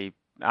actually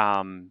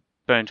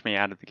burned me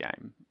out of the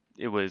game.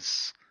 It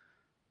was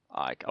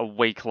like a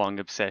week-long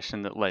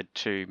obsession that led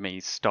to me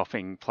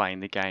stopping playing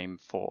the game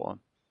for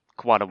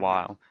quite a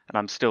while, and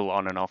I'm still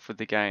on and off with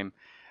the game.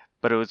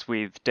 But it was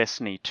with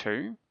Destiny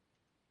 2,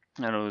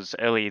 and it was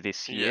earlier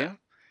this year, Yeah.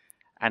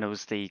 and it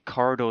was the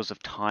Corridors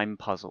of Time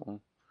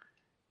puzzle,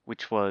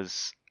 which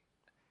was,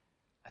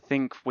 I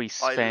think we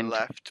I spent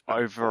left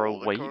over a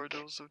before the week.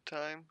 Corridors of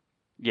Time.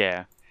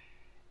 Yeah,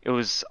 it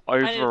was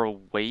over a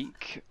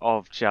week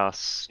of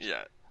just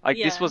Yeah. like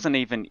this Yeah. wasn't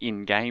even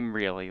in game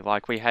really.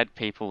 Like we had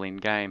people in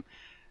game,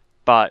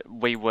 but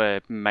we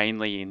were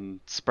mainly in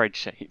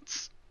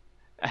spreadsheets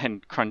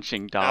and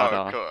crunching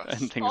data course.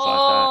 and things like that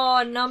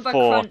Oh, number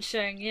For-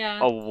 crunching, yeah.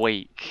 a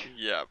week.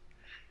 Yeah.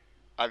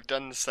 I've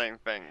done the same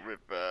thing with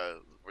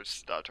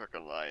Star Trek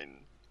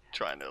Online,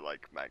 trying to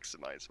like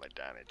maximize my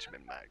damage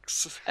min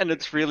max. And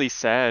it's really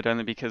sad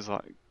only because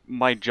like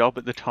my job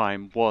at the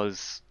time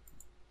was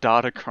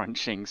data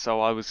crunching,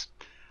 so I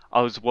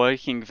was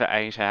working for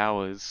 8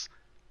 hours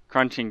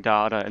crunching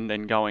data and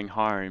then going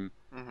home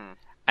hmm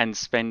and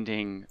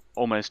spending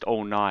almost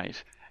all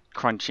night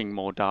crunching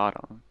more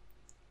data.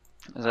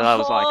 So that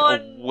was like Oh,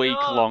 a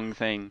week-long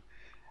thing.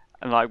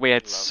 And like we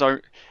had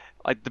Lovely.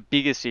 like the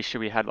biggest issue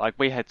we had, like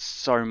we had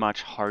so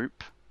much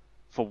hope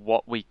for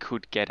what we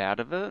could get out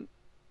of it.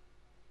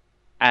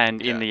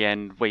 And in Yeah. the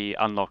end, we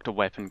unlocked a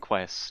weapon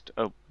quest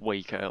a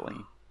week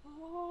early.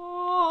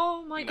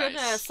 Oh my Nice.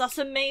 goodness, that's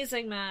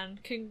amazing, man.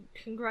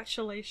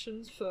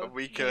 Congratulations for A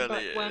week way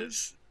early back when.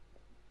 is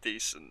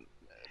decent,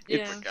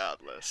 Yeah.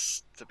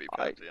 regardless, to be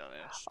perfectly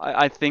honest.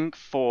 I think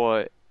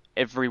for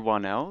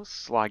everyone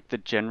else, like the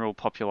general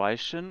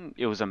population,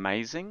 it was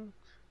amazing.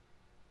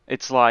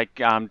 It's like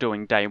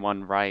doing day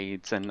one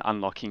raids and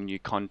unlocking new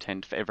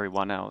content for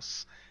everyone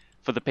else.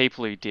 For the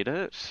people who did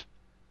it,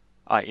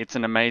 it's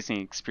an amazing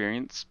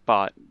experience,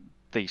 but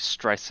the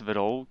stress of it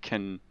all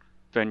can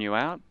burn you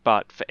out.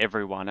 But for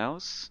everyone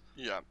else,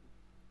 Yeah.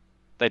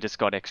 they just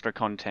got extra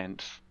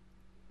content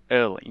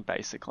early,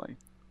 basically.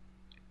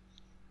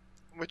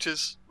 Which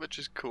is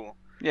cool.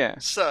 Yeah.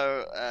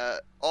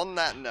 So, on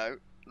that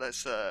note,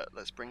 let's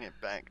bring it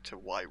back to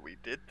why we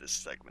did this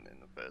segment in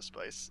the first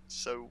place.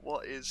 So,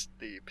 what is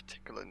the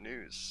particular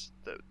news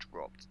that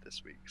dropped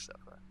this week,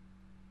 Sapphire?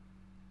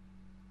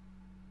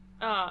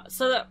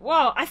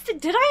 I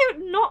think, did I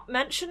not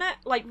mention it,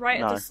 like,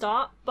 right at No. the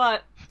start?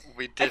 But,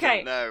 We didn't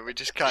Okay. know. We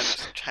just kind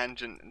of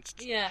tangent and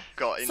yeah.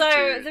 got into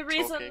So, the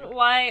reason talking.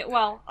 why,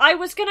 well, I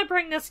was gonna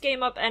bring this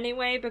game up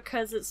anyway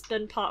because it's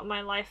been part of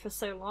my life for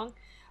so long.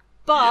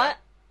 But,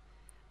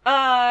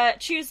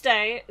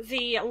 Tuesday,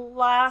 the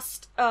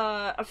last,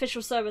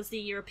 official servers, the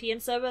European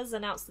servers,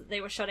 announced that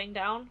they were shutting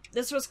down.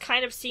 This was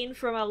kind of seen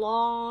from a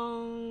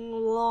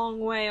long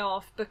way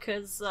off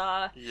because,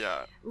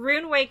 Yeah.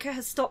 Rune Waker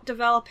has stopped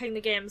developing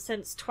the game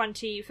since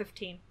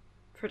 2015,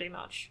 pretty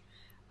much.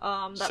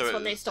 That's so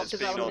when they stopped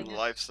it's been developing on it.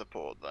 life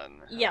support then.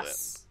 has it?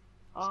 Yes.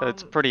 So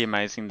it's pretty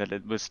amazing that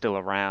it was still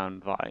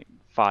around like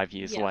 5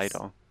 years Yes.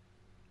 later.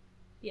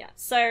 Yeah,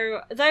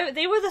 so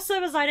they were the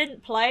servers I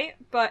didn't play,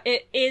 but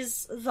it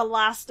is the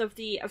last of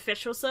the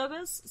official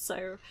servers,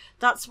 so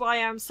that's why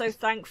I'm so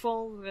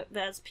thankful that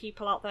there's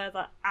people out there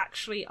that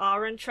actually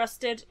are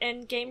interested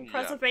in game Yeah.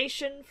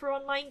 preservation for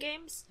online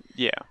games.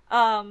 Yeah.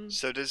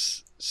 So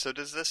does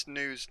this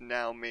news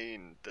now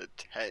mean that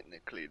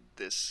technically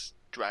this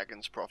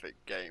Dragon's Prophet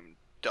game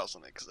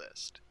doesn't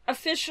exist?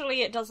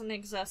 Officially it doesn't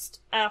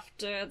exist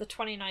after the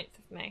 29th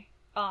of May.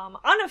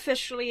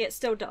 Unofficially it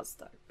still does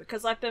though,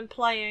 because I've been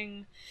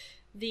playing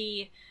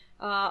the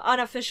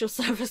unofficial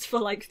servers for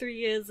like 3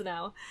 years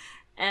now,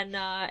 and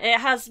it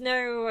has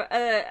no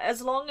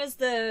as long as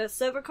the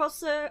server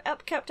costs are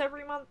upkept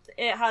every month,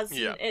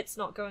 it's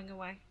not going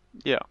away.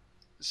 Yeah.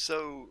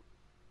 So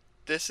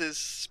this is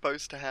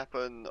supposed to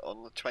happen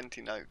on the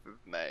 29th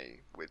of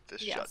May with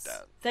this Yes.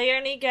 shutdown. They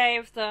only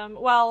gave them,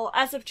 well,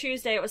 as of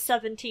Tuesday it was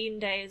 17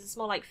 days, it's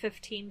more like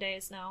 15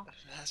 days now.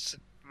 That's a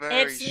very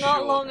It's not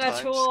short long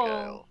at all.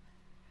 timescale.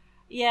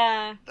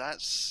 Yeah.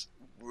 That's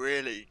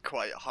really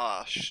quite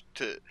harsh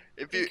to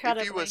if you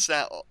Incredibly. were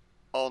sat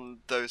on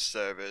those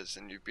servers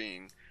and you've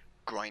been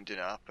grinding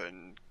up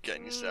and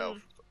getting yourself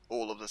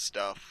all of the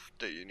stuff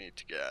that you need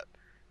to get.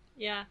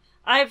 Yeah,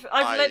 I've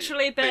I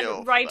literally feel been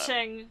for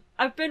writing.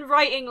 I've been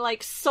writing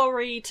like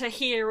sorry to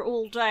hear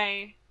all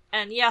day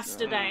and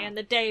yesterday and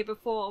the day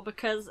before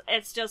because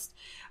it's just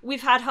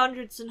we've had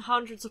hundreds and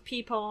hundreds of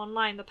people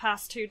online the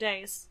past 2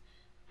 days,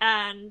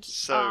 and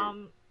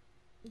So,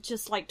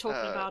 just like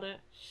talking about it.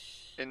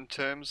 In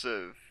terms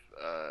of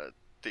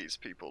these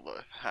people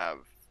that have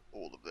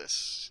all of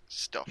this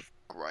stuff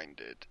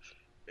grinded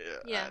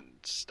Yeah. and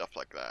stuff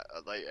like that,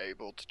 are they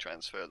able to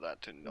transfer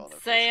that to non-official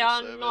They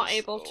are servers, not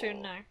able to. or-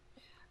 No.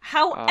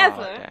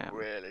 However, damn.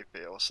 Really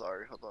feel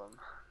sorry for them.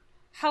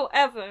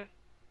 However,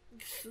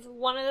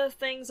 one of the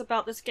things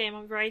about this game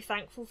I'm very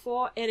thankful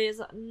for, it is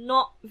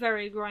not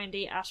very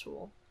grindy at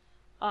all.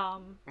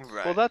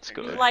 Right. Well, that's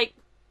okay. good. Like,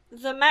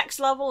 the max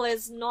level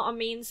is not a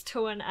means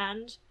to an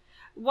end.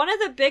 One of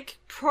the big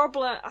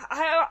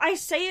I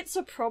say it's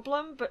a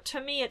problem, but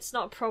to me it's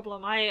not a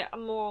problem. I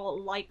more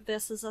like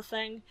this as a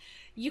thing.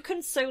 You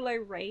can solo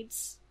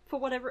raids for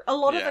whatever. A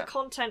lot of the Yeah.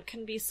 content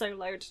can be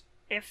soloed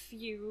if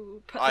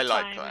you put I the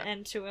like time that.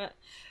 into it.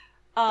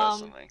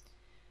 Personally.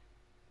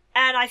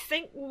 And I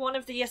think one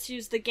of the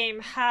issues the game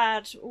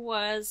had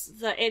was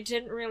that it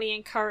didn't really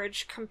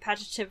encourage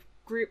competitive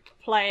group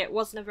play. It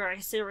wasn't a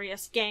very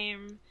serious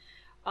game.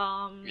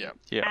 Yeah.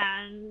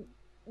 And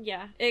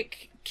yeah, it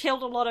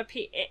killed a lot of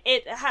people.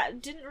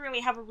 Didn't really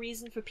have a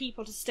reason for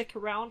people to stick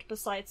around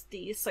besides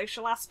the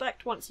social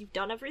aspect once you've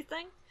done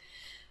everything.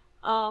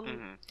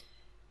 Mhm.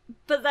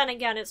 But then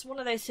again, it's one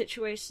of those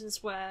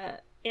situations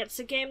where it's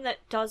a game that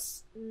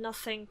does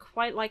nothing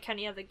quite like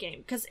any other game.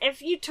 Because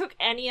if you took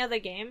any other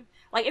game,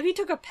 like if you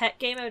took a pet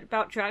game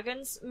about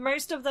dragons,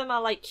 most of them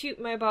are like cute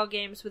mobile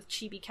games with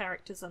chibi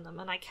characters in them,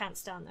 and I can't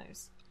stand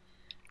those.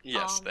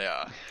 Yes, they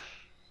are.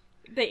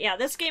 But yeah,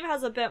 this game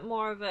has a bit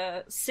more of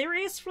a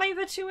serious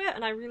flavor to it,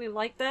 and I really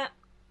like that.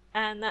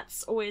 And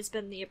that's always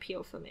been the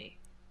appeal for me.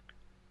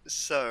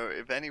 So,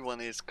 if anyone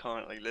is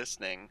currently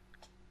listening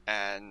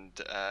and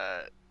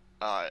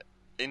are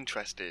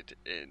interested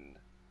in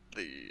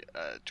the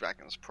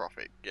Dragon's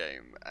Prophet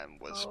game and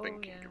was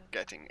thinking of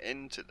getting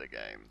into the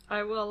game,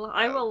 I will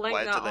link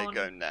where that do they on.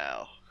 go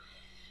now?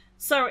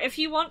 So, if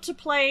you want to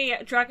play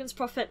Dragon's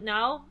Prophet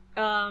now,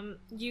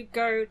 you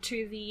go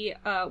to the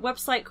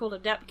website called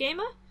Adept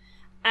Gamer,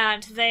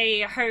 and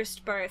they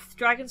host both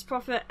Dragon's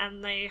Prophet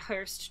and they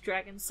host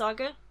Dragon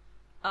Saga.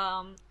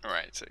 Right,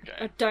 okay.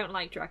 I don't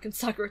like Dragon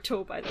Saga at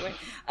all, by the way.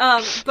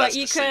 But That's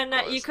you the can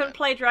sequel, you isn't can it?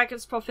 play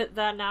Dragon's Prophet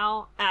there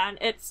now, and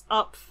it's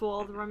up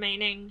for the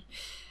remaining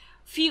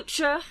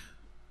future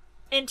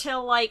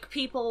until like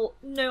people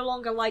no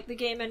longer like the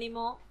game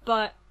anymore.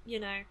 But you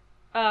know,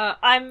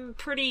 I'm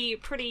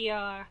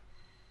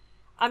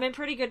I'm in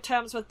pretty good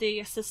terms with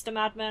the system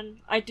admin.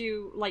 I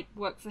do like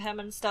work for him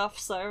and stuff,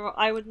 so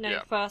I would know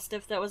Yeah. first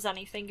if there was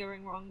anything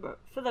going wrong. But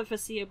for the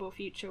foreseeable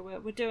future,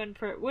 we're doing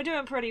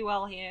pretty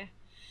well here.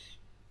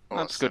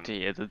 That's good Awesome. to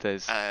hear that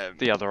there's Um,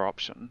 the other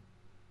option.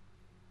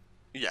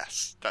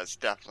 Yes, that's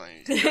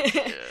definitely good to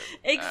hear.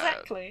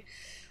 Exactly.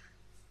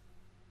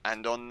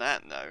 And on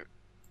that note,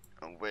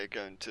 we're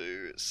going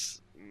to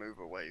move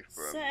away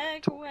from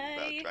talking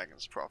about Segue.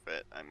 Dragon's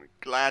Prophet. I'm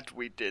glad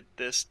we did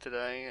this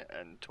today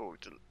and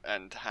talked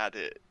and had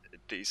it a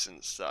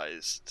decent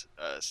sized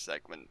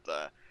segment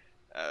there,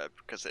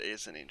 because it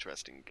is an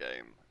interesting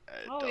game.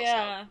 It Oh, does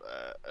yeah. have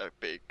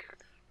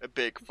a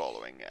big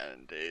following,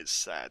 and it is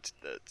sad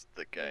that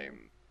the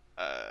game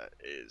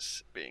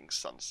is being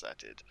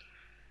sunsetted.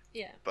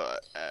 Yeah.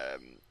 But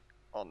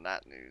on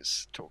that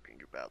news,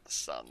 talking about the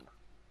sun.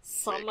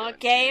 Summer going to-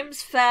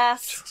 Games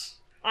Fest.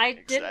 I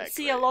didn't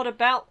see a Exactly. lot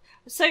about.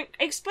 So,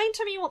 explain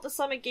to me what the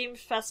Summer Games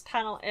Fest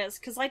panel is,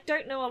 because I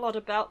don't know a lot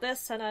about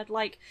this, and I'd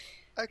like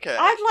Okay.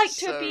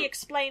 to be so-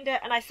 explained it,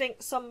 and I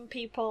think some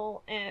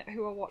people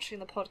who are watching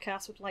the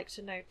podcast would like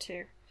to know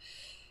too.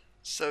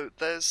 So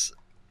there's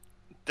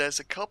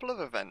a couple of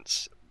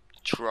events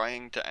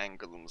trying to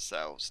angle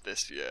themselves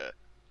this year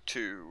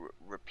to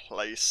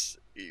replace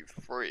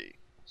E3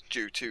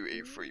 due to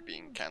E3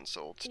 being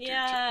cancelled due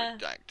Yeah. to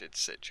the redacted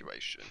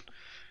situation.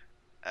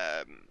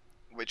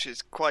 Which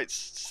is quite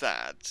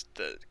sad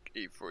that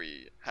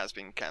E3 has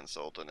been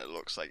cancelled and it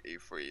looks like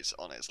E3 is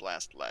on its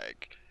last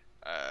leg.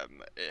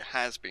 It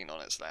has been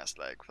on its last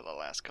leg for the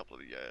last couple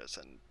of years,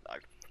 and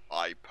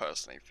I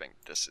personally think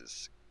this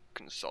is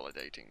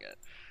consolidating it.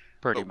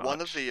 Pretty But much.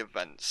 one of the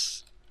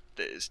events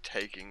that is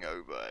taking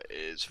over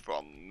is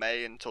from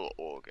May until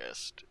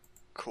August,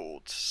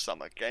 called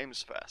Summer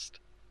Games Fest,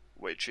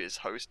 which is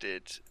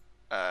hosted,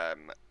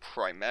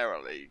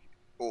 primarily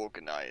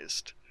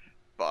organised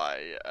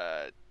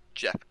by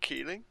Jeff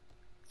Keighley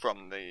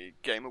from the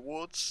Game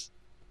Awards.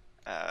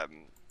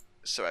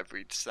 So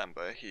every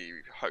December he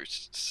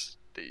hosts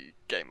the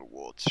Game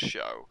Awards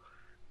show,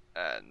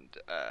 and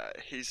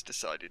he's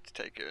decided to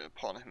take it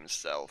upon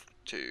himself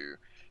to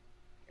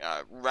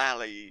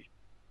rally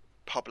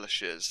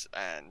publishers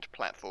and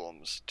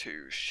platforms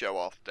to show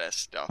off their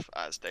stuff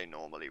as they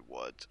normally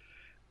would,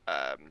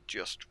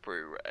 just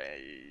through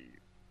a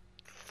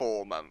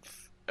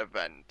 4-month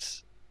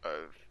event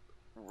of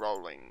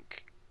rolling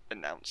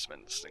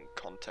announcements and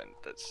content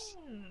that's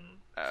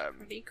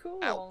Pretty cool.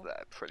 out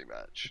there, pretty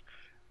much.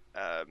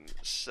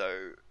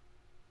 So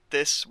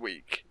this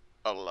week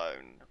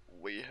alone,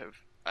 we have,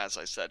 as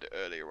I said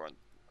earlier on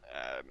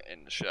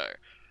in the show,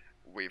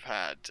 we've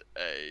had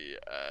a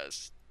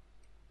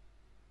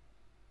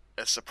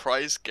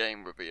surprise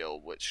game reveal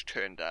which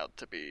turned out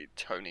to be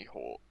Tony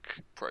Hawk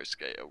Pro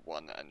Skater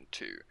 1 and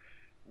 2,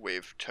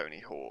 with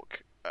Tony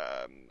Hawk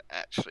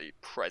actually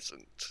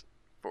present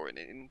for an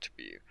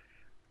interview,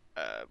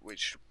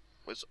 which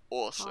was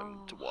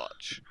awesome to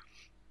watch.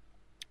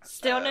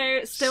 Still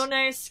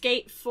no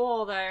Skate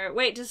 4 though.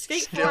 Wait, does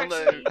Skate 4 Still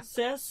actually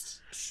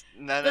exist?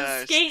 No,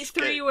 But Skate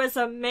 3 was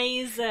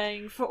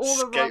amazing for all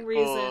the wrong Skate 4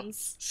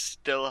 reasons.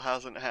 still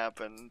hasn't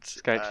happened.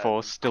 Skate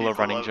 4 still a people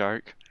running have-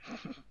 joke.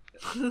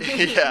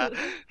 Yeah,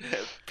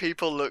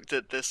 people looked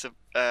at this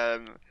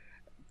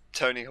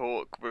Tony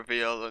Hawk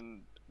reveal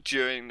and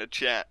during the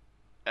chat,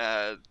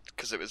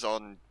 because it was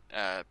on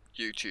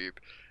YouTube,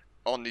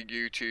 on the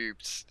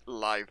YouTube's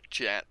live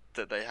chat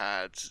that they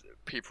had,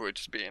 people were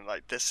just being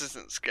like, "This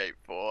isn't Skate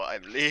 4,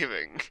 I'm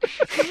leaving."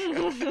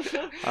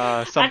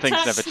 Some things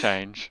Atas- never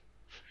change.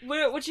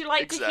 Would you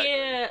like Exactly. to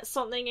hear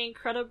something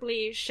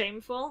incredibly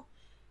shameful?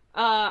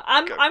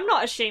 I'm Go I'm for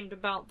not ashamed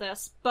about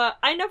this, but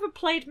I never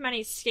played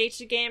many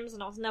skater games,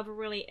 and I was never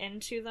really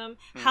into them.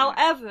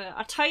 However,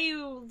 I'll tell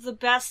you the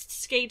best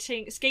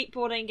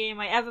skateboarding game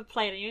I ever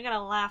played, and you're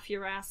gonna laugh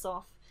your ass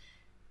off.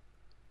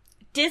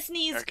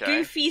 Disney's Okay.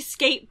 Goofy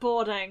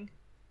Skateboarding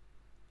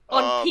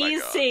on Oh my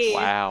PC.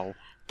 Wow.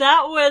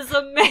 That was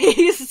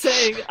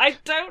amazing. I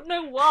don't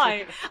know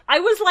why. I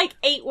was like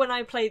 8 when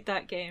I played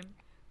that game,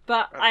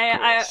 but Of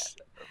I course.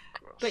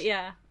 but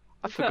yeah.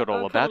 I forgot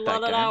all I about put a that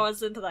lot of game.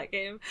 hours into that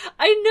game.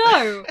 I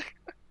know.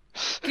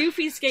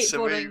 Goofy skateboarding,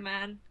 So we-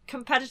 man.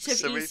 Competitive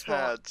So we've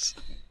esport.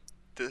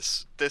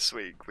 had this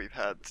week. We've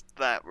had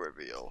that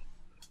reveal.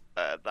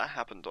 That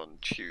happened on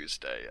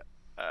Tuesday.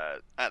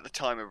 At the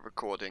time of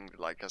recording,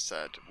 like I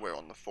said, we're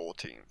on the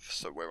 14th,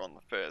 so we're on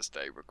the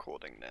Thursday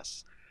recording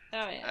this.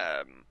 Oh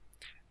yeah.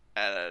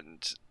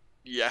 And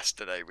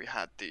yesterday we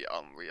had the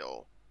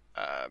Unreal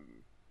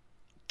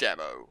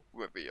demo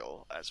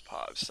reveal as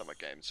part of Summer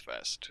Games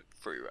Fest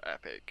through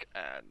Epic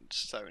and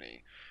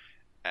Sony.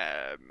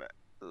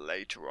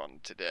 Later on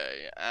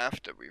today,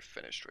 after we've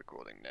finished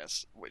recording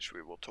this, which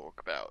we will talk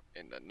about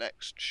in the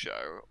next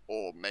show,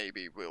 or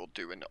maybe we'll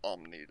do an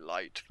Omni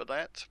Light for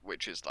that,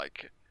 which is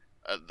like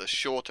the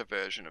shorter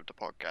version of the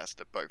podcast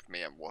that both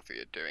me and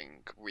Waffy are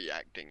doing,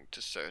 reacting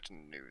to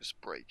certain news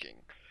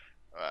breaking,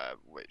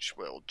 which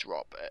will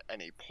drop at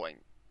any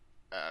point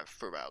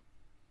throughout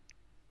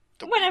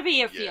the Whenever week,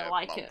 you feel year,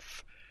 like it.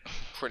 month.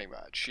 Pretty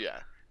much,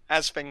 yeah.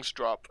 As things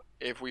drop,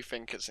 if we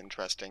think it's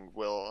interesting,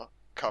 we'll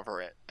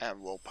cover it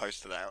and we'll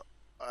post it out.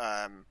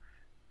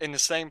 In the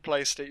same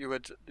place that you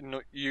would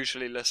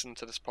usually listen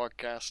to this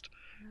podcast.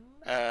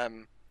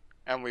 And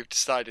we've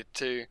decided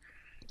to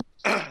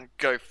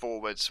go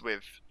forwards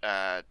with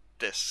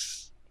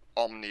this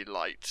Omni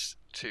Light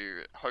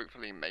to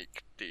hopefully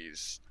make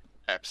these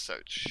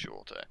episodes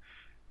shorter.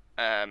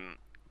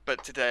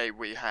 But today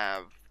we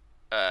have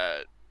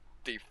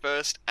the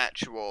first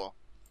actual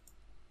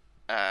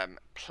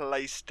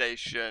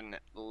PlayStation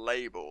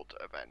labeled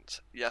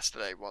event.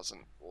 Yesterday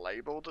wasn't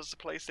labeled as a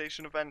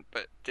PlayStation event,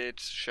 but did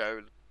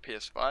show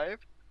PS5.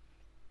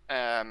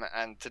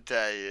 And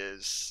today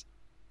is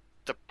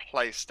the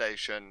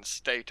PlayStation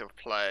State of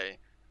Play,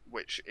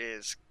 which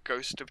is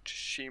Ghost of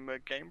Tsushima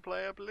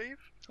gameplay, I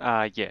believe.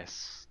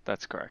 Yes,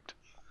 that's correct.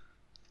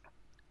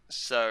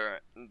 So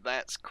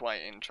that's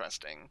quite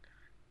interesting.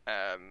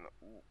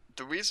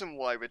 The reason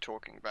why we're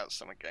talking about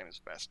Summer Games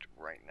Fest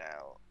right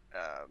now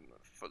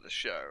for the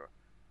show,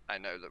 I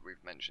know that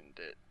we've mentioned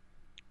it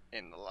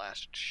in the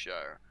last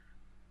show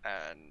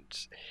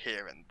and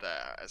here and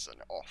there as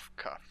an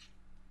off-cuff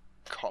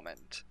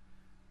comment,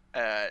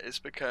 is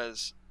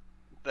because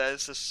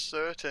there's a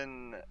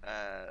certain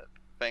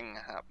thing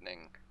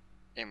happening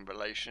in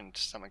relation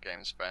to Summer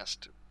Games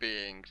Fest,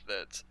 being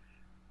that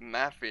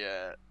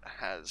Mafia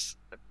has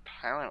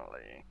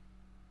apparently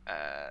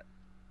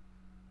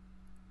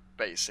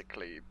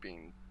basically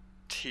been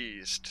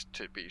teased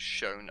to be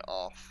shown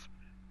off.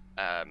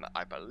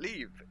 I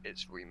believe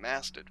it's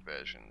remastered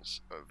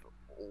versions of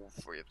all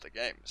 3 of the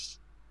games.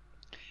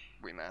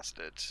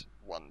 Remastered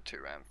 1, 2,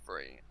 and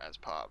 3 as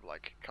part of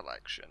like a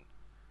collection.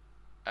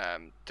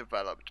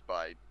 Developed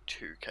by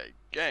 2K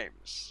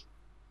Games.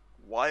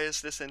 Why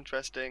is this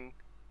interesting?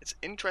 It's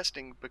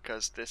interesting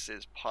because this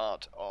is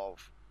part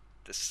of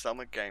the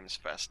Summer Games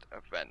Fest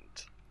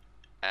event,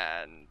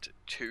 and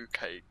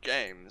 2K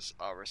Games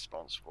are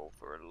responsible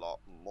for a lot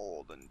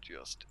more than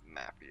just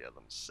Mafia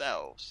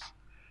themselves.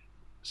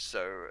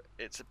 So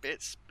it's a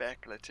bit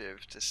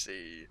speculative to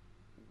see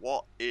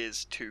what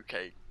is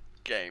 2K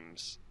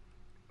Games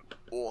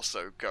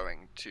also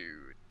going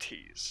to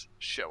tease,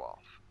 show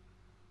off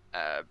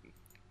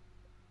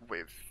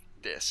with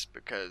this,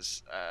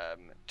 because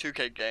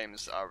 2K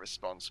Games are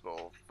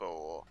responsible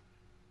for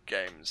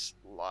games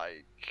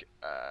like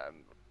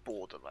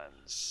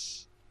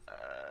Borderlands,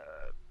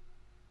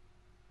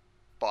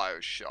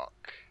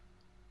 Bioshock.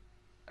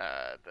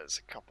 There's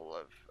a couple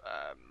of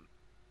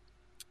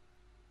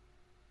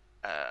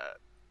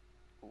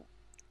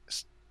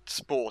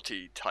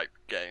sporty type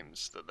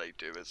games that they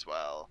do as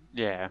well.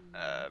 Yeah.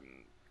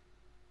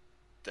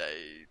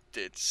 They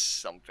did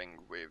something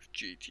with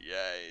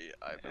GTA,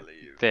 I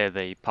believe. They're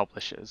the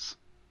publishers.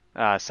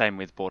 Same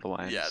with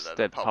Borderlands. Yeah,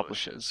 they're the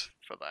publishers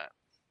for that.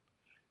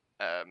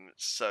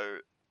 So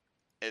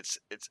it's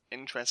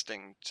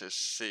interesting to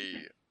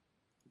see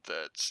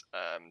that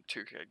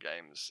 2K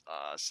Games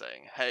are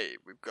saying, "Hey,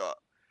 we've got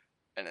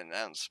an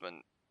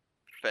announcement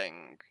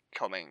thing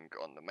coming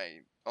on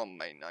May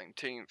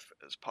 19th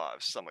as part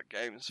of Summer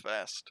Games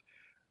Fest.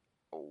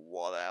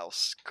 What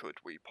else could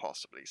we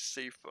possibly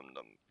see from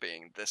them,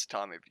 being this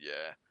time of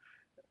year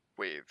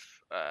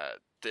with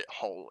the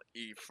whole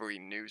E3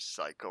 news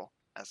cycle,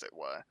 as it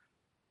were?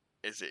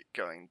 Is it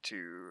going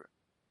to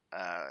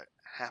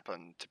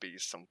happen to be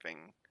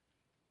something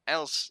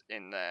else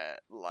in their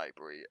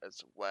library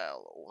as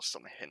well, or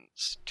some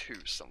hints to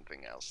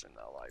something else in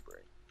their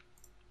library.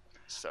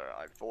 So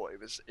I thought it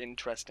was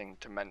interesting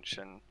to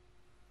mention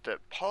that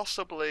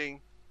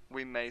possibly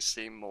we may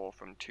see more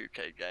from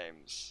 2K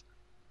Games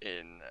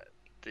in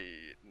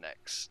the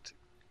next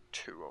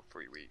 2 or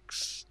 3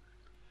 weeks,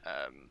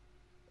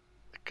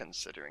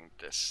 considering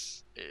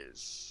this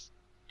is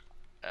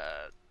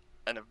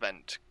an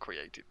event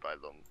created by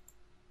them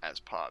as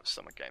part of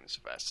Summer Games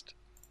Fest,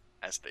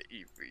 as the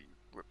E3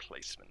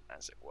 replacement,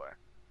 as it were.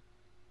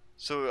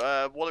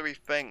 So, what do we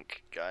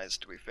think, guys?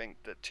 Do we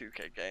think that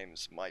 2K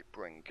Games might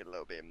bring a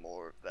little bit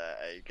more of their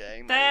A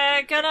game?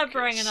 They're gonna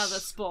bring another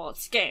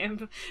sports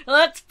game.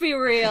 Let's be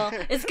real.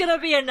 It's gonna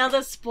be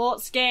another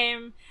sports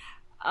game.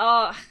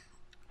 I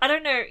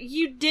don't know.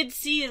 You did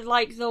see,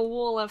 like, the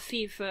wall of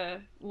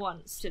FIFA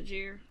once, did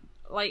you?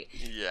 Like,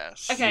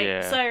 yes. okay,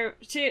 Yeah. so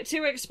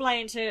to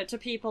explain to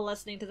people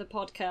listening to the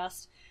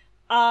podcast,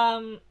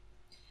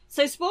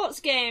 so sports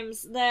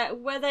games,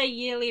 where they're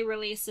yearly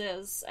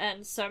releases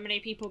and so many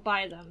people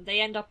buy them,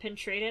 they end up in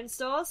trade-in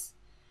stores.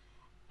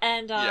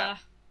 And Yeah.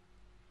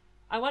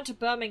 I went to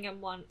Birmingham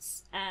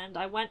once, and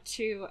I went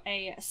to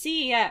a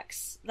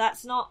CEX.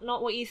 That's not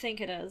what you think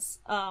it is.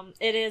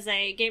 It is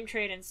a game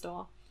trade-in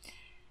store,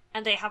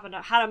 and they had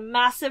a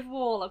massive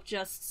wall of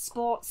just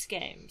sports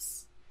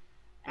games.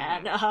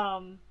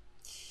 And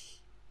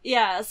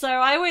yeah, so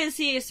I always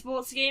see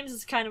sports games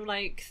as kind of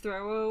like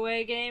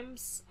throwaway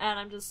games, and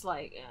I'm just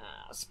like,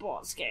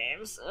 sports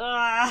games.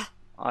 Like,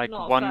 Not a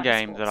fan one of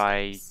game sports that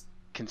I games.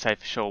 can say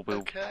for sure will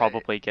Okay.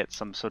 probably get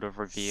some sort of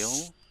reveal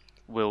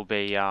will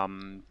be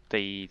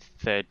the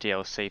third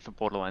DLC for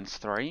Borderlands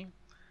 3.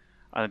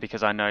 Only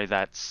because I know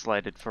that's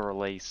slated for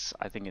release,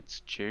 I think it's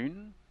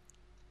June.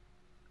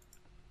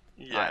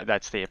 Yeah.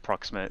 That's the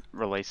approximate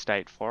release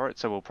date for it,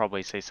 so we'll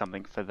probably see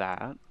something for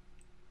that.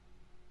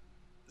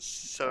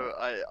 So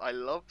I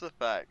love the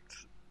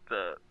fact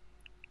that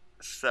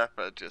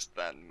Sepha just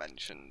then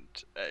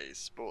mentioned a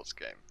sports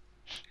game.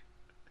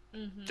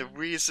 Mhm. The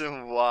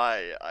reason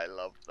why I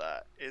love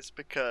that is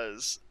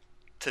because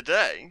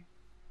today,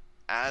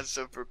 as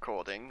of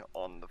recording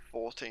on the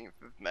 14th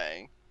of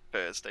May,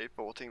 Thursday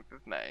 14th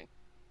of May,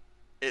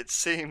 it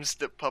seems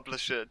that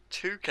publisher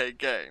 2K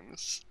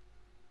Games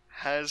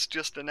has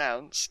just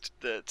announced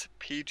that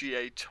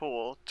PGA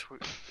Tour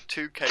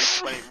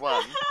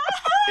 2K21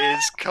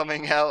 is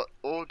coming out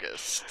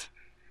August.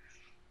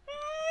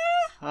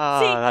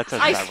 That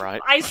sounds about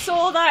right. I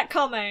saw that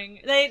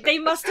coming. They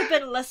must have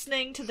been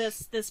listening to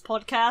this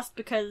podcast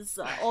because,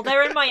 or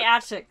they're in my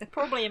attic. They're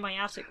probably in my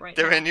attic right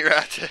now. They're in your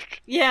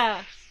attic.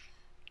 Yeah.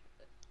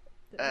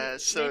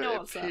 So They know it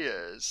what's up.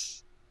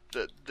 appears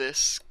that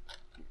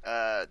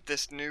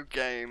this new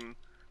game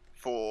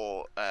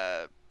for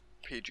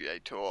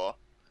PGA Tour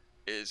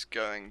is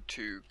going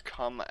to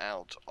come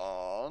out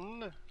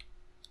on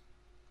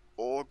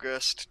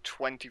August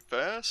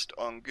 21st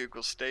on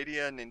Google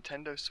Stadia,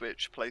 Nintendo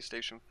Switch,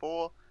 PlayStation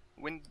 4,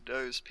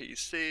 Windows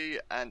PC,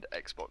 and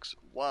Xbox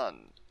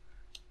One.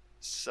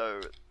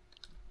 So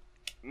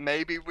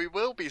maybe we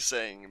will be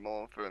seeing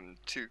more from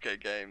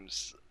 2K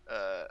Games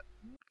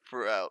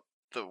throughout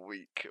the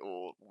week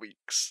or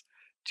weeks,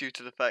 due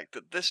to the fact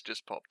that this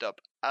just popped up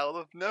out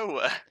of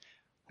nowhere.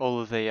 All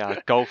of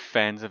the golf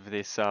fans of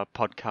this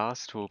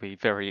podcast will be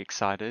very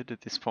excited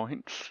at this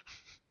point.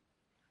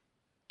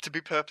 To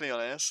be perfectly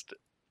honest,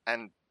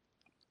 and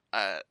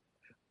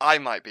I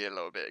might be a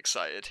little bit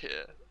excited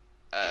here,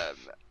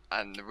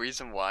 and the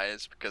reason why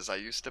is because I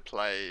used to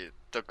play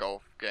the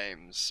golf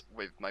games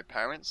with my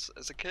parents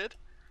as a kid,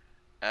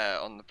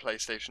 on the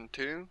PlayStation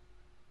 2,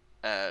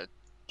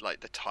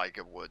 like the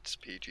Tiger Woods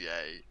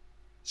PGA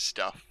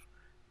stuff,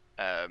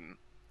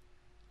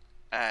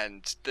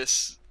 and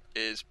this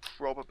is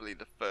probably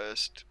the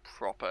first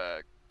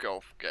proper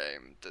golf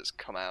game that's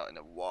come out in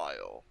a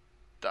while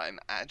that I'm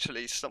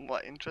actually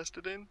somewhat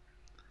interested in,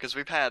 because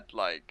we've had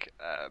like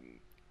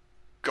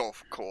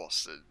golf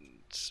course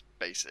and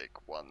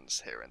basic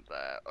ones here and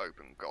there,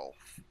 open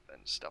golf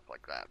and stuff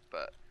like that,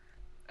 but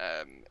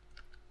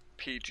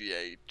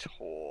PGA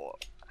Tour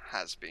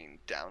has been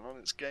down on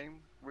its game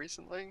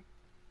recently,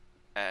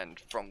 and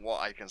from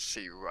what I can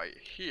see right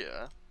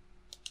here,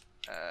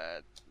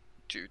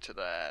 due to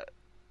their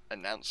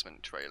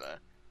announcement trailer,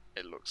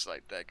 it looks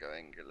like they're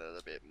going a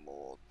little bit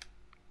more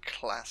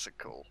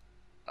classical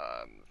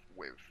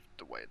with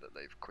the way that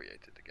they've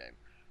created the game.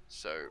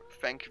 So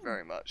thank you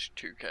very much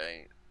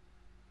 2K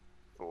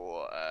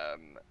for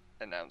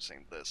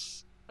announcing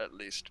this, at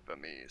least for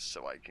me,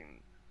 so I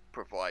can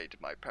provide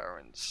my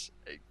parents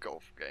a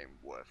golf game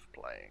worth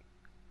playing.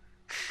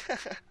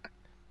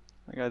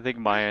 I think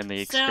my only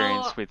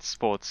experience So- with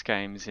sports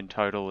games in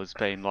total has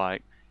been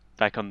like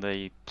back on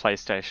the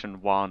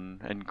PlayStation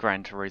 1 and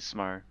Gran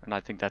Turismo, and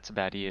I think that's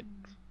about it.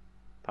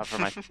 Apart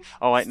from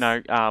oh wait,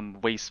 no,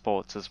 Wii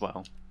Sports as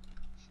well.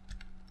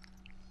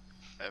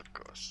 Of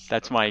course.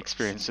 That's of my course.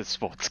 experience with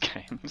sports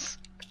games.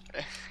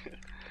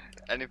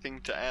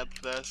 Anything to add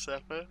there,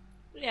 Sepha?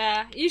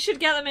 Yeah, you should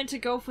get them into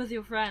golf with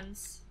your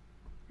friends.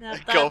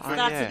 Golf.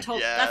 That's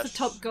Yes. a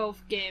top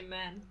golf game,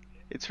 man.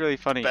 It's really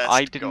funny. Best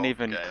I didn't golf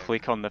even game.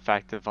 click on the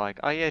fact of like,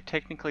 oh yeah,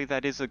 technically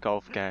that is a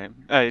golf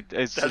game.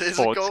 It's That a is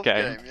sports a golf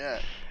game. yeah.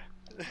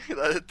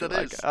 that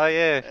Like, is. oh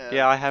yeah, Yeah.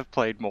 yeah, I have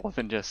played more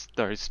than just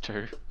those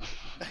two.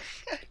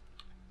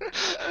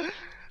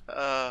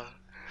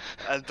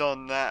 And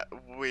on that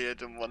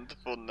weird and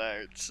wonderful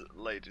note,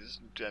 ladies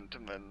and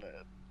gentlemen,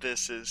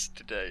 this is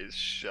today's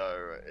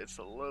show. It's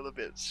a little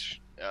bit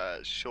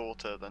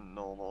shorter than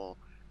normal.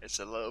 It's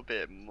a little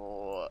bit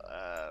more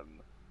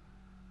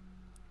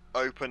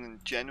open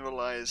and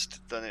generalized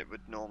than it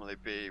would normally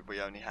be.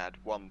 We only had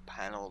one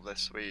panel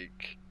this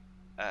week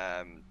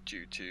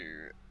due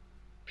to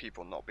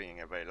people not being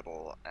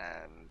available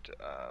and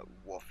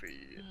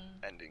Woffy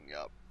ending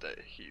up that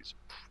he's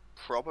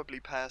probably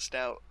passed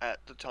out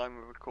at the time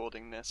of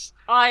recording this.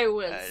 I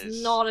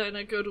was not in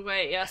a good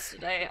way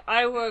yesterday.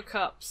 I woke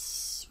up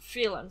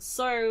feeling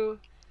so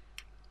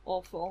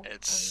awful.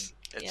 It's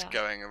yeah.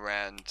 going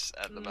around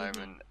at the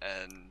moment,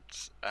 and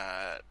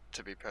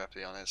to be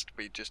perfectly honest,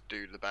 we just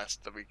do the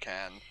best that we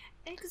can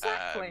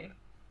Exactly.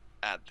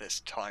 at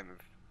this time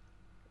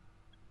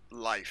of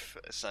life,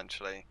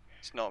 essentially.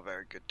 It's not a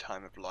very good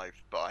time of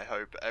life, but I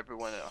hope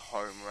everyone at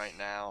home right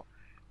now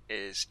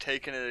is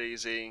taking it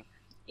easy.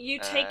 You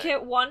take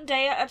it one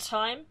day at a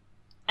time,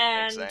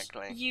 and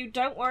Exactly. you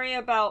don't worry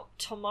about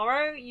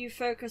tomorrow, you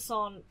focus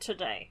on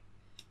today.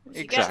 If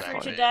you get Exactly.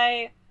 through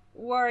today,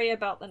 worry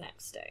about the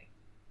next day.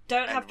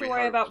 Don't And have to we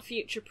worry hope- about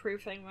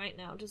future-proofing right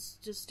now,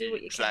 just do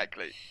what you can.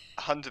 Exactly,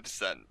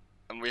 100%.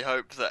 And we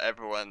hope that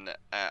everyone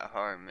at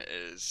home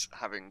is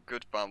having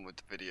good fun with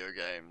the video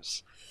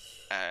games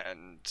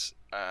and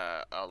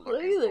are looking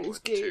Play those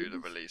forward to the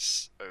games.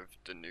 release of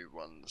the new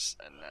ones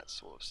and that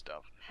sort of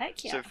stuff.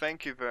 Heck yeah. So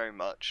thank you very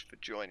much for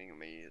joining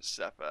me,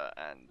 Zephyr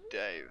and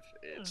Dave.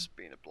 It's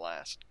been a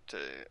blast to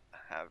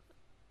have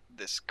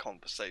this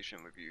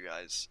conversation with you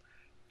guys.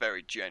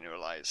 Very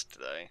generalized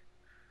today.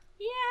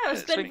 Yeah,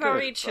 it's It's been been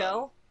very good fun.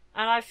 chill.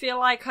 And I feel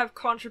like I've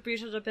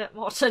contributed a bit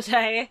more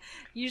today.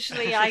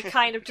 Usually I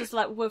kind of just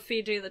let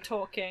Woofy do the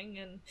talking,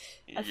 and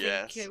I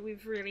Yes. think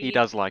we've really... He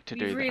does like to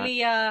do We've that.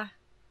 really,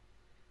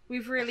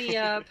 we've really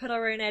put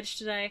our own edge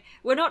today.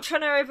 We're not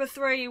trying to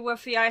overthrow you,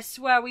 Woofy. I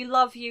swear, we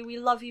love you. We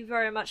love you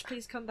very much.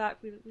 Please come back.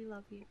 We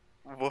love you.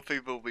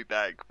 Woofy will be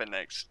back for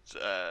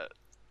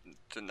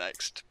the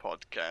next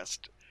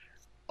podcast.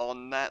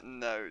 On that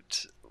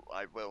note,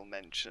 I will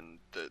mention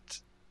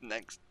that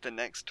the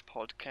next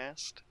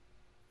podcast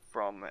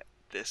from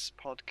this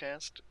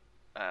podcast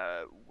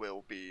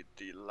will be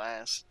the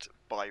last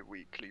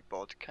bi-weekly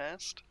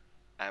podcast,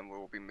 and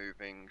we'll be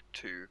moving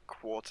to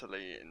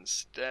quarterly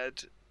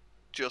instead,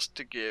 just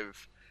to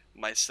give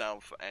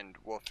myself and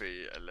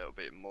Woofy a little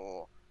bit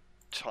more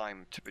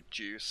time to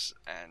produce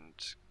and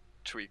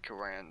tweak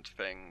around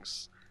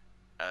things,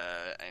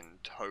 and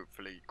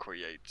hopefully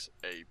create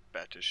a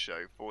better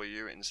show for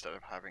you instead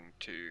of having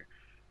to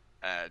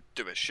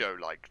do a show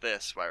like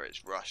this where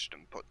it's rushed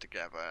and put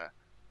together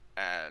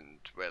and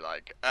we're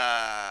like,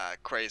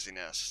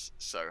 craziness.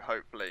 So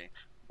hopefully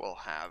we'll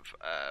have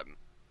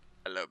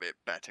a little bit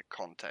better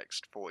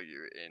context for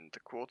you in the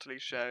quarterly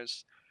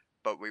shows.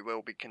 But we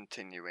will be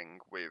continuing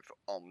with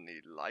Omni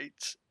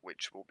Light,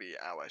 which will be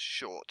our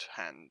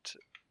shorthand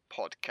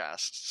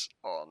podcasts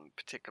on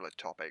particular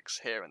topics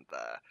here and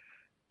there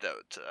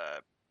that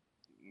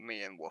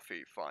me and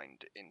Woofy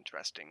find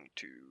interesting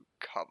to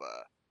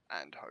cover,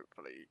 and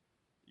hopefully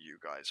you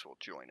guys will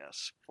join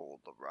us for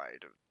the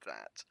ride of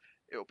that.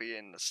 It'll be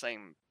in the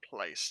same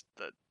place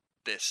that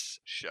this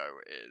show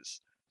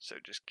is, so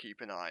just keep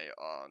an eye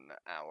on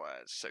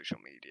our social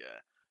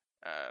media,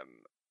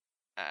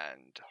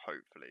 and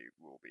hopefully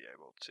we'll be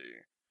able to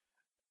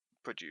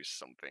produce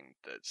something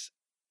that's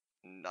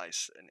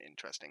nice and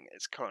interesting.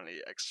 It's currently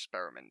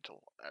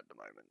experimental at the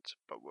moment,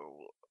 but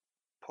we'll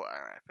put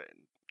our effort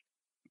in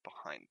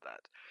behind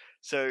that.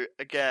 So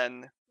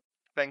again,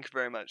 thank you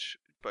very much,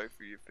 both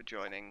of you, for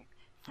joining.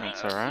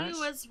 That's Thank alright.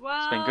 you as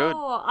well. been good.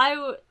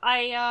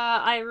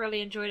 I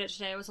really enjoyed it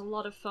today. It was a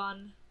lot of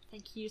fun.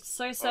 Thank you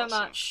so Awesome.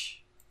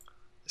 much.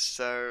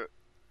 So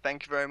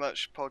thank you very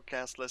much,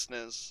 podcast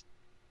listeners.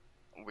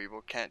 We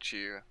will catch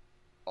you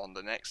on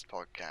the next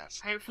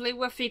podcast. Hopefully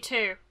Woofy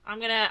too. I'm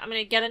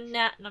gonna get a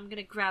net and I'm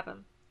gonna grab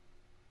him.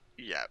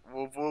 Yeah,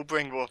 we'll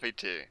bring Woofy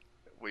too.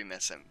 We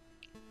miss him.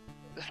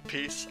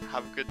 Peace,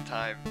 have a good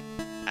time,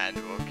 and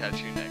we'll catch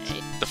you next.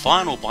 The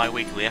final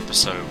bi-weekly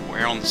episode will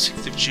air on the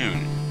 6th of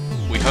June.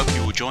 We hope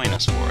you will join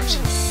us for it.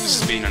 This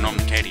has been an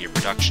Omnicadia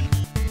production.